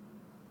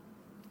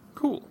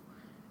 Cool.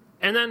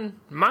 And then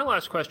my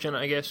last question,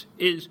 I guess,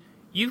 is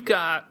you've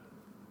got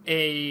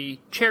a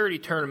charity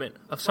tournament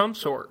of some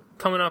sort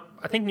coming up,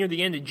 I think, near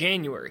the end of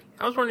January.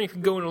 I was wondering if you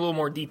could go into a little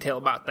more detail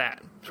about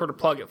that. Sort of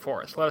plug it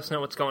for us. Let us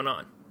know what's going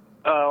on.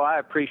 Oh, I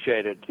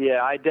appreciate it.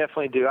 Yeah, I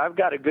definitely do. I've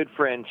got a good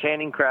friend,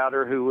 Channing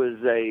Crowder, who was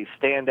a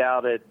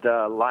standout at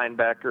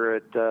linebacker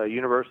at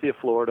University of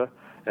Florida,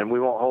 and we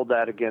won't hold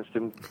that against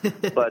him.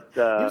 But he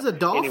was a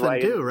Dolphin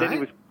anyway, too, right? Then he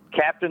was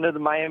captain of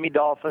the Miami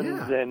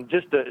Dolphins, yeah. and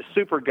just a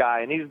super guy.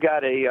 And he's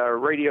got a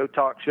radio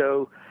talk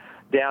show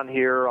down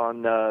here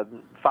on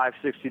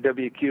 560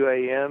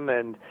 WQAM,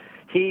 and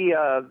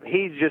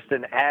he's just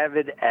an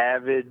avid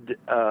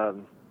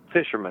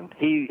fisherman.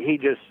 He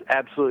just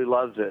absolutely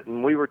loves it.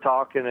 And we were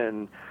talking,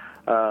 and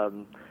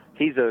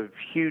he's a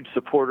huge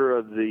supporter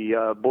of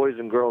the Boys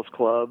and Girls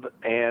Club.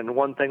 And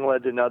one thing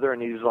led to another,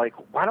 and he's like,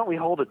 "Why don't we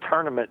hold a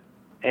tournament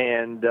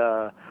and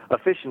a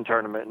fishing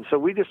tournament?" And so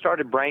we just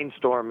started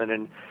brainstorming,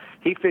 and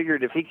he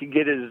figured if he could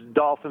get his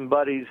Dolphin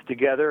buddies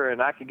together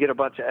and I could get a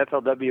bunch of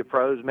FLW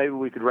pros, maybe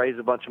we could raise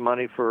a bunch of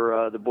money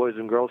for the Boys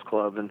and Girls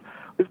Club. And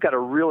we've got a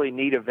really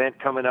neat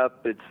event coming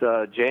up. It's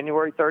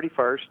January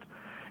 31st.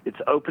 It's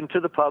open to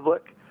the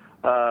public,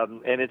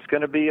 and it's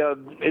going to be a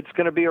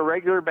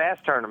regular bass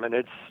tournament.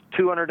 It's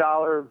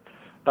 $200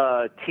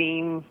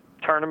 team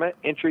tournament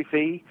entry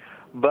fee,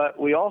 but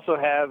we also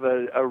have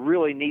a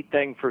really neat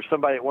thing for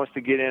somebody that wants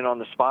to get in on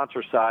the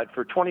sponsor side.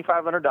 For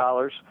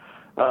 $2,500,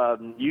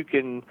 you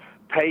can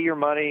pay your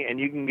money and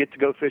you can get to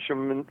go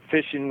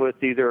fishing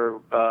with either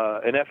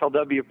an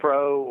FLW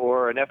pro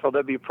or an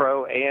FLW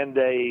pro and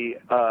a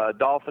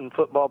Dolphin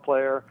football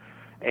player.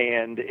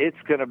 And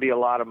it's going to be a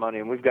lot of money,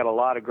 and we've got a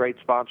lot of great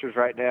sponsors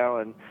right now.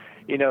 And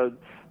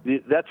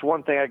that's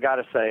one thing I got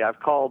to say. I've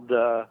called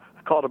a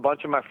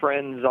bunch of my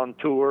friends on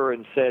tour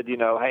and said,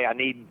 hey, I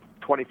need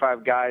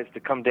 25 guys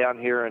to come down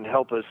here and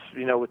help us,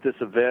 with this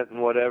event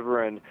and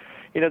whatever. And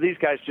these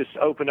guys just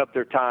open up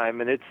their time,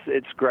 and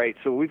it's great.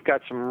 So we've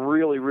got some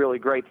really, really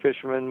great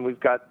fishermen. We've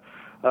got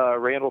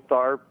Randall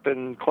Tharp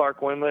and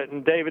Clark Winlet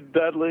and David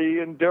Dudley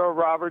and Daryl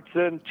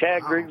Robertson,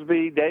 Chad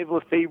Grigsby, Dave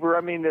Lefebvre.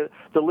 I mean,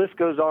 the list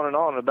goes on and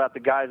on about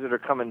the guys that are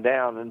coming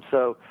down. And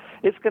so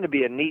it's going to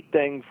be a neat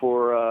thing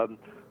for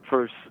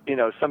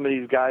some of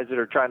these guys that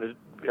are trying to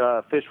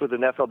fish with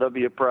an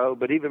FLW pro,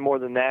 but even more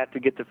than that, to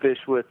get to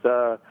fish with,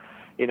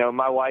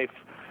 my wife.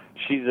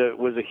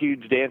 Was a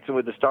huge Dancing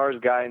with the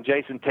Stars guy, and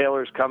Jason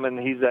Taylor's coming.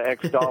 He's an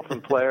ex-Dolphin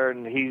player,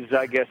 and he's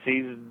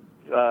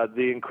the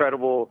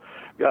incredible,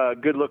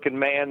 good-looking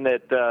man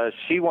that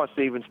she wants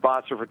to even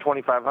sponsor for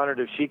 $2,500.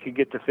 If she could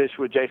get to fish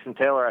with Jason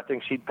Taylor, I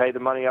think she'd pay the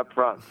money up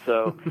front.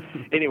 So,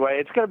 anyway,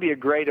 it's going to be a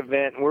great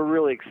event, and we're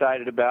really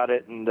excited about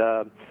it. And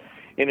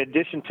in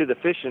addition to the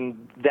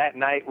fishing, that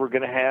night we're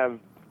going to have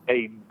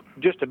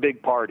just a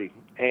big party,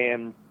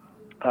 and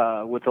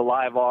with a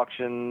live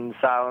auction,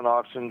 silent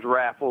auctions,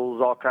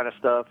 raffles, all kind of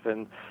stuff,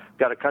 and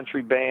got a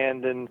country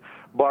band and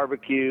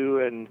barbecue,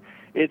 and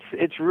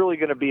it's really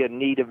going to be a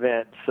neat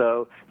event.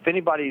 So if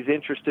anybody's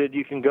interested,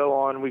 you can go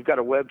on. We've got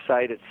a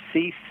website at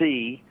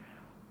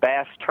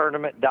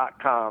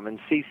ccbasstournament.com, and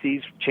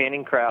CC's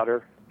Channing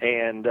Crowder,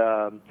 and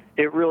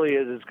it really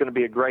is. It's going to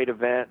be a great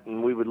event,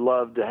 and we would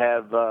love to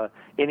have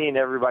any and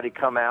everybody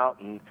come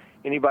out. And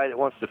anybody that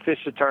wants to fish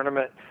the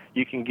tournament,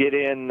 you can get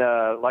in.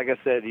 Like I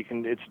said,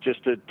 it's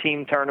just a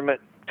team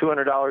tournament,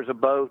 $200 a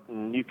boat,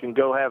 and you can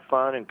go have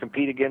fun and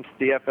compete against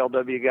the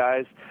FLW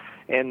guys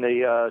and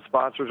the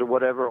sponsors or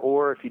whatever.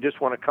 Or if you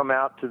just want to come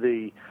out to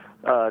the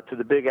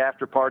big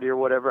after party or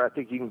whatever, I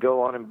think you can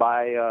go on and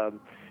buy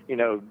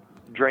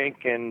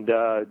drink and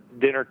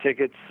dinner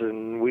tickets,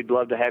 and we'd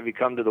love to have you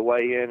come to the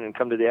weigh-in and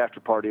come to the after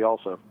party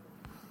also.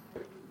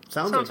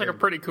 Sounds like a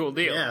pretty cool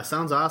deal. Yeah,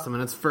 sounds awesome,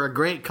 and it's for a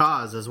great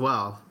cause as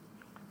well.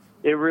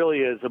 It really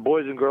is. The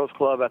Boys and Girls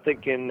Club, I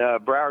think in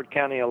Broward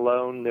County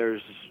alone,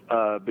 there's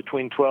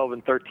between 12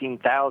 and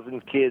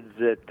 13,000 kids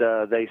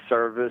that they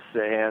service,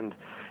 and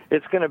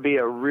it's going to be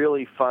a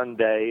really fun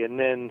day. And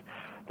then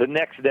the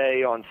next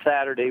day on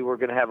Saturday, we're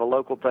going to have a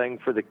local thing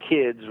for the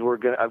kids.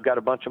 I've got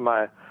a bunch of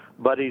my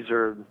buddies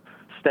are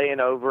staying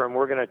over, and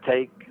we're going to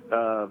take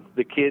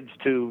the kids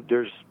to,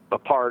 there's a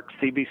park,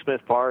 C.B.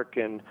 Smith Park,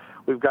 and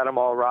we've got them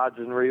all rods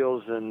and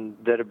reels and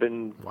that have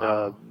been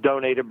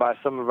donated by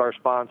some of our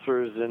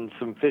sponsors, and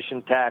some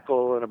fishing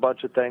tackle and a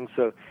bunch of things.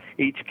 So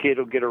each kid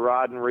will get a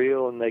rod and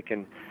reel, and they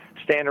can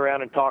stand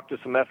around and talk to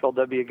some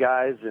FLW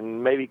guys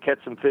and maybe catch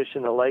some fish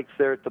in the lakes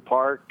there at the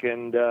park,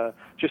 and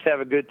just have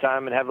a good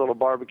time and have a little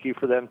barbecue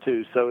for them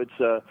too. So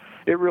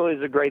it really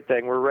is a great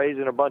thing. We're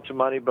raising a bunch of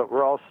money, but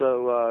we're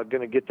also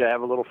going to get to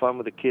have a little fun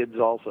with the kids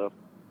also.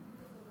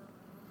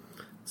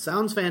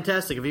 Sounds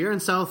fantastic. If you're in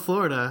South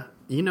Florida,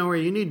 you know where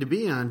you need to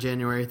be on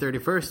January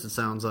 31st, it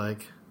sounds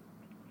like.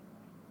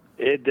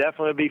 It'd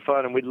definitely be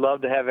fun, and we'd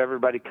love to have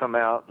everybody come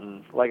out.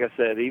 And like I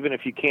said, even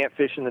if you can't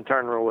fish in the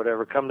tournament or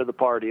whatever, come to the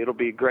party. It'll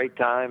be a great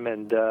time,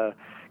 and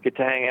get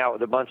to hang out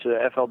with a bunch of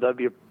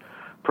FLW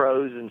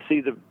pros and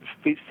see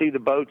the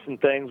boats and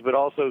things, but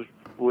also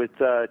with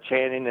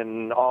Channing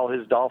and all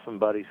his Dolphin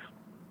buddies.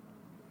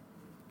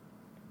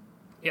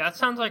 Yeah, that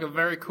sounds like a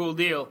very cool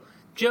deal.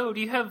 Joe,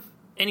 do you have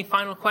any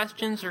final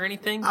questions or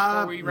anything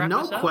before we wrap this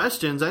up? No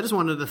questions. I just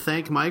wanted to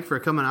thank Mike for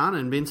coming on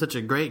and being such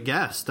a great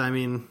guest. I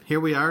mean, here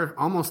we are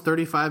almost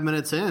 35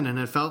 minutes in, and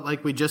it felt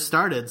like we just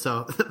started.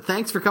 So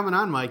thanks for coming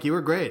on, Mike. You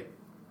were great.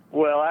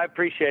 Well, I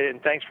appreciate it,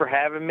 and thanks for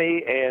having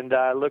me, and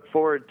I look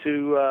forward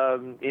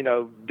to,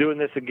 doing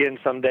this again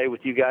someday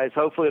with you guys.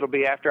 Hopefully it'll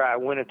be after I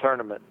win a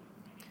tournament.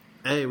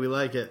 Hey, we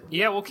like it.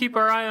 Yeah, we'll keep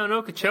our eye on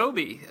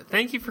Okeechobee.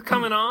 Thank you for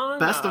coming on.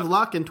 Best of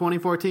luck in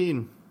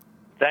 2014.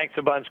 Thanks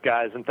a bunch,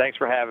 guys, and thanks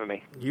for having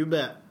me. You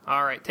bet.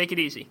 All right, take it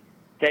easy.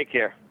 Take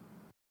care.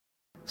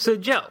 So,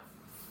 Joe,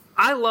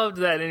 I loved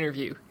that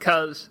interview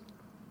because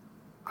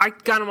I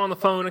got him on the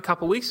phone a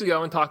couple weeks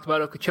ago and talked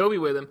about Okeechobee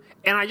with him,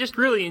 and I just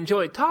really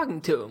enjoyed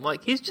talking to him.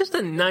 Like, he's just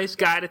a nice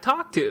guy to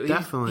talk to.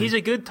 Definitely. He's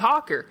a good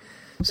talker.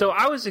 So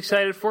I was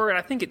excited for it.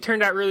 I think it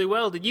turned out really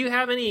well. Did you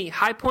have any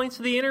high points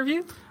of the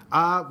interview?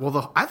 I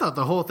thought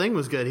the whole thing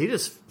was good. He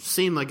just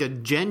seemed like a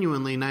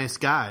genuinely nice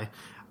guy.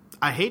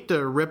 I hate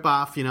to rip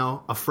off,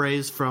 a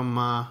phrase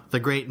from the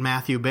great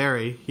Matthew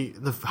Berry,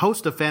 the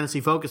host of Fantasy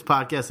Focus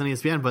podcast on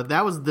ESPN, but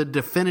that was the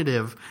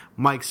definitive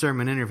Mike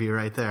Sherman interview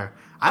right there.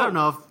 I don't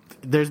know if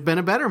there's been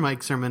a better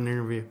Mike Sherman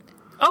interview.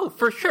 Oh,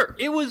 for sure.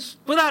 It was,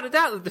 without a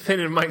doubt, the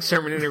definitive Mike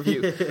Sherman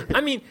interview. I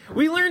mean,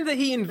 we learned that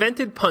he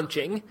invented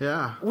punching.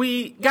 Yeah.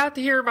 We got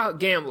to hear about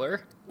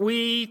Gambler.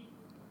 We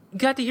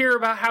got to hear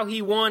about how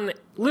he won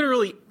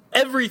literally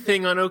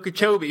everything on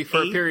Okeechobee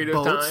for a period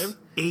of time.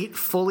 8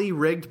 fully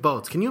rigged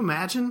boats. Can you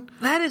imagine?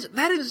 That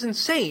is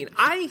insane.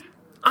 I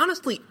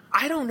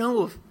don't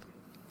know if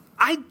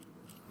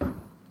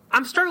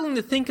I'm struggling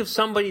to think of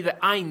somebody that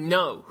I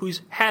know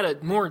who's had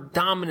a more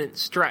dominant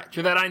stretch,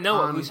 or that I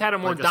know of who's had a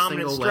more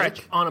dominant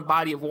stretch on a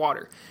body of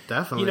water.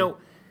 Definitely.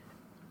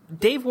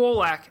 Dave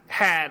Wolak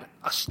had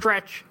a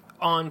stretch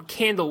on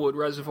Candlewood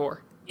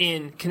Reservoir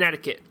in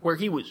Connecticut where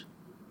he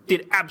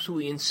did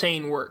absolutely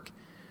insane work.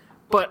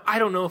 But I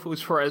don't know if it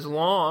was for as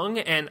long,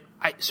 and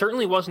I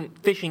certainly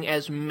wasn't fishing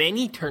as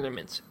many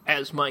tournaments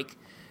as Mike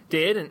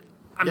did. And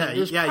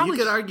you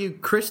could argue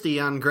Christie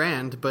on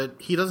Grand, but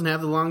he doesn't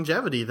have the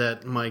longevity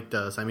that Mike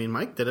does. I mean,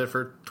 Mike did it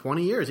for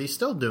 20 years. He's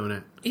still doing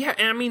it. Yeah,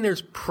 and I mean,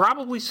 there's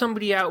probably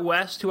somebody out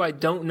west who I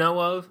don't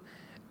know of,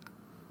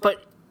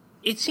 but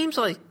it seems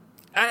like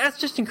that's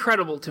just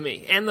incredible to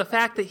me. And the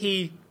fact that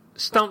he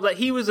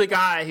was a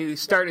guy who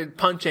started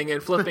punching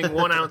and flipping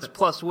 1 ounce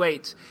plus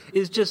weights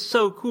is just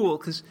so cool,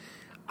 because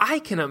I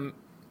can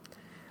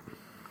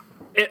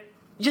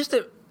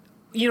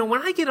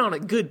when I get on a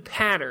good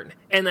pattern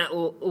and that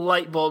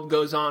light bulb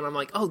goes on, I'm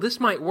like, oh, this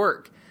might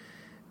work.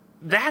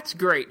 That's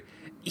great.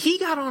 He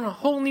got on a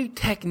whole new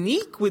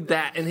technique with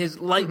that, and his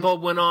light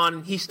bulb went on,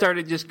 and he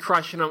started just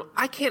crushing them.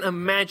 I can't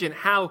imagine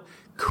how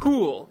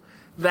cool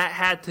that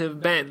had to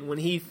have been when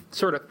he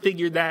sort of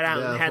figured that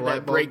out and had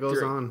that breakthrough.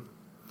 Goes on.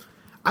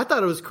 I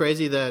thought it was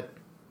crazy that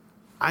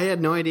I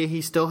had no idea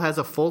he still has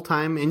a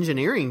full-time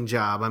engineering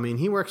job. I mean,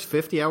 he works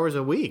 50 hours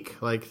a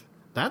week. Like,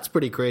 that's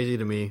pretty crazy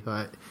to me.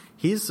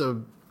 He's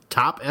a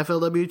top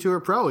FLW Tour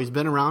pro. He's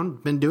been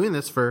around, been doing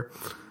this for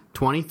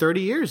 20,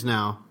 30 years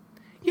now.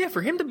 Yeah,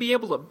 for him to be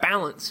able to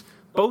balance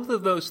both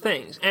of those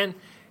things. And,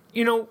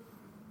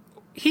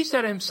 he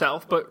said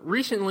himself, but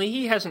recently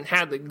he hasn't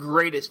had the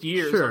greatest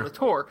years on the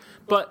tour.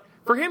 But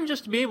for him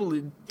just to be able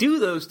to do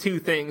those two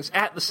things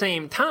at the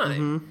same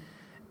time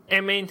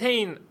and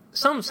maintain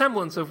some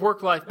semblance of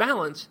work-life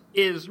balance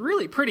is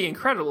really pretty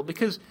incredible,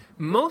 because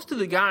most of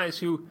the guys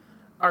who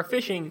are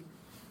fishing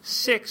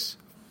 6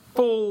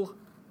 full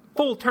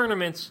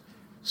tournaments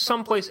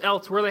someplace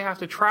else where they have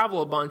to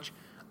travel a bunch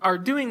are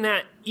doing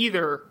that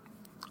either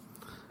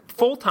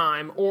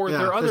full-time or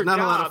their other job. There's not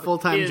a lot of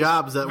full-time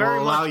jobs that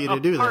will allow you to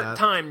do that.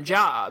 Part-time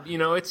job.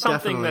 It's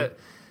something that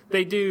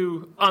they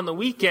do on the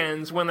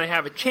weekends when they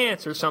have a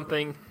chance or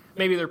something.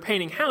 Maybe they're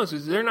painting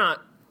houses. They're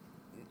not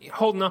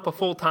holding up a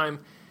full-time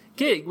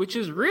gig, which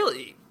is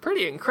really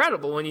pretty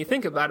incredible when you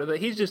think about it, that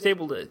he's just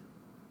able to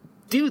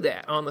do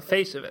that on the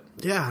face of it.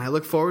 Yeah, I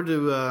look forward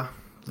to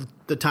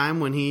the time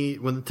when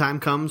the time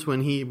comes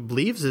when he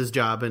leaves his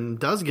job and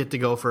does get to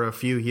go for a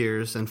few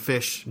years and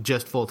fish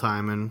just full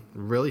time and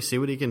really see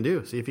what he can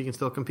do, see if he can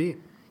still compete.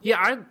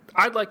 Yeah,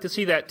 I'd like to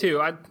see that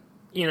too.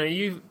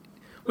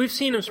 We've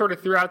seen him sort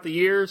of throughout the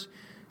years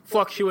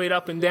fluctuate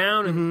up and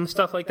down and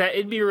stuff like that.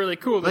 It'd be really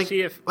cool to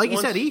see if, you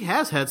said, he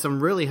has had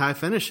some really high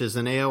finishes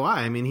in AOI.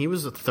 I mean, he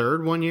was a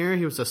 3rd one year,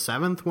 he was a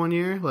 7th one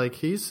year. Like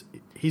he's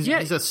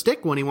a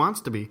stick when he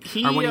wants to be,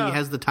 or when he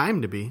has the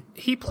time to be.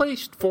 He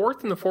placed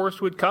 4th in the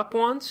Forest Wood Cup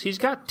once. He's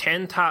got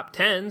 10 top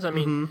 10s. I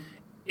mean,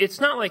 it's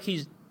not like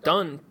he's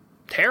done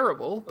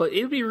terrible, but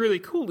it'd be really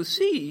cool to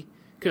see,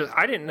 because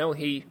I didn't know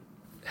he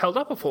held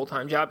up a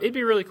full-time job. It'd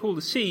be really cool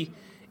to see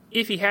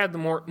if he had the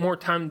more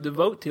time to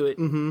devote to it,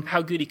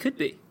 how good he could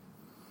be.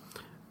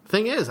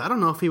 Thing is, I don't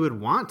know if he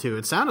would want to.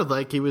 It sounded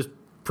like he was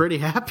pretty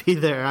happy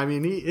there. I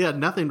mean, he had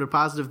nothing but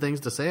positive things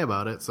to say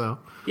about it. So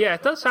yeah,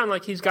 it does sound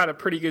like he's got a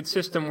pretty good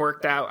system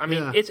worked out. I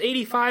mean, It's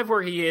 85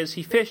 where he is.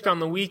 He fished on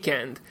the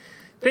weekend.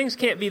 Things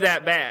can't be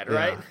that bad,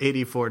 right?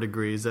 84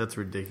 degrees. That's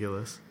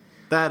ridiculous.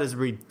 That is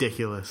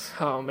ridiculous.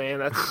 Oh, man,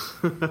 that's...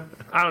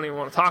 I don't even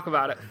want to talk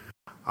about it.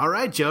 All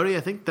right, Jody,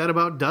 I think that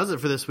about does it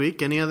for this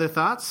week. Any other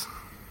thoughts?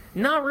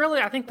 Not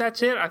really. I think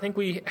that's it. I think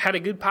we had a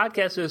good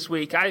podcast this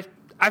week. I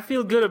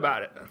feel good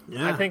about it.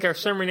 Yeah. I think our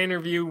sermon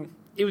interview,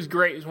 it was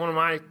great. It was one of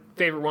my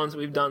favorite ones that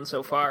we've done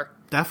so far.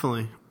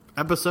 Definitely.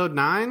 Episode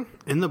 9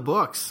 in the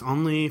books.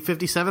 Only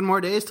 57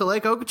 more days to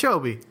Lake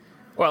Okeechobee.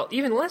 Well,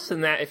 even less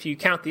than that if you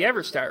count the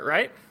Everstart,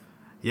 right?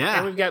 Yeah.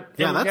 And we've got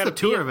that's the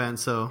tour event,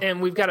 so.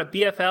 And we've got a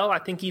BFL, I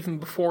think even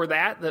before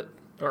that,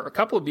 or a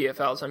couple of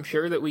BFLs, I'm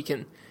sure, that we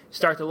can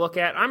start to look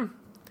at.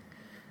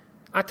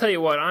 I tell you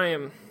what,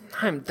 I'm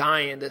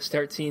dying to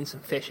start seeing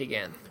some fish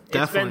again.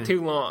 Definitely. It's been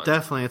too long.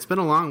 Definitely. It's been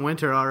a long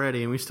winter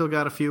already, and we still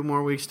got a few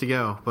more weeks to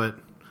go, but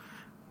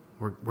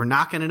we're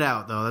knocking it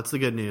out, though. That's the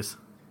good news.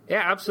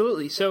 Yeah,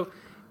 absolutely. So,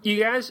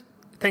 you guys,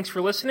 thanks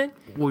for listening.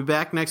 We'll be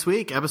back next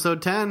week,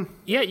 episode 10.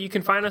 Yeah, you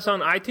can find us on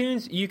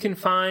iTunes. You can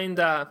find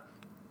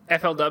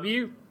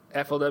FLW,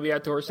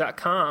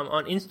 FLWOutdoors.com,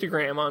 on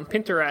Instagram, on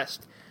Pinterest,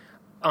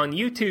 on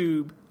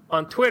YouTube,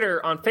 on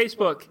Twitter, on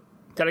Facebook.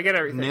 Did I get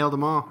everything? Nailed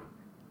them all.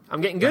 I'm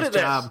getting good at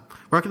this. Job.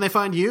 Where can they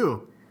find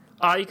you?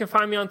 You can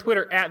find me on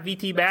Twitter at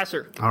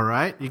VTBasser. All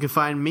right. You can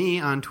find me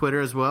on Twitter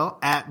as well,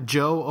 at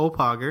Joe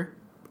Opager,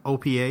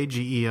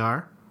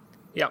 Opager.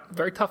 Yep,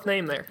 very tough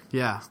name there.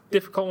 Yeah.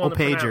 Difficult one to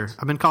pronounce.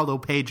 I've been called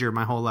Opager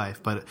my whole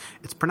life, but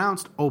it's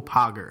pronounced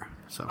Opager.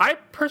 So I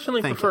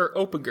personally prefer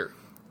Opager.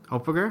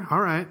 Opager?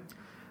 All right.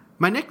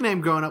 My nickname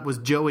growing up was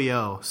Joey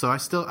O, so I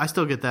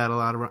still get that a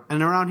lot.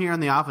 And around here in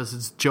the office,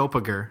 it's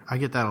Jopager. I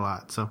get that a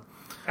lot. So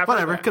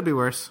whatever. It could be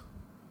worse.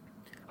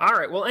 All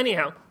right. Well,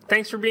 anyhow,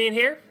 thanks for being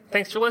here.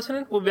 Thanks for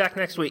listening. We'll be back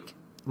next week.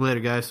 Later,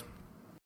 guys.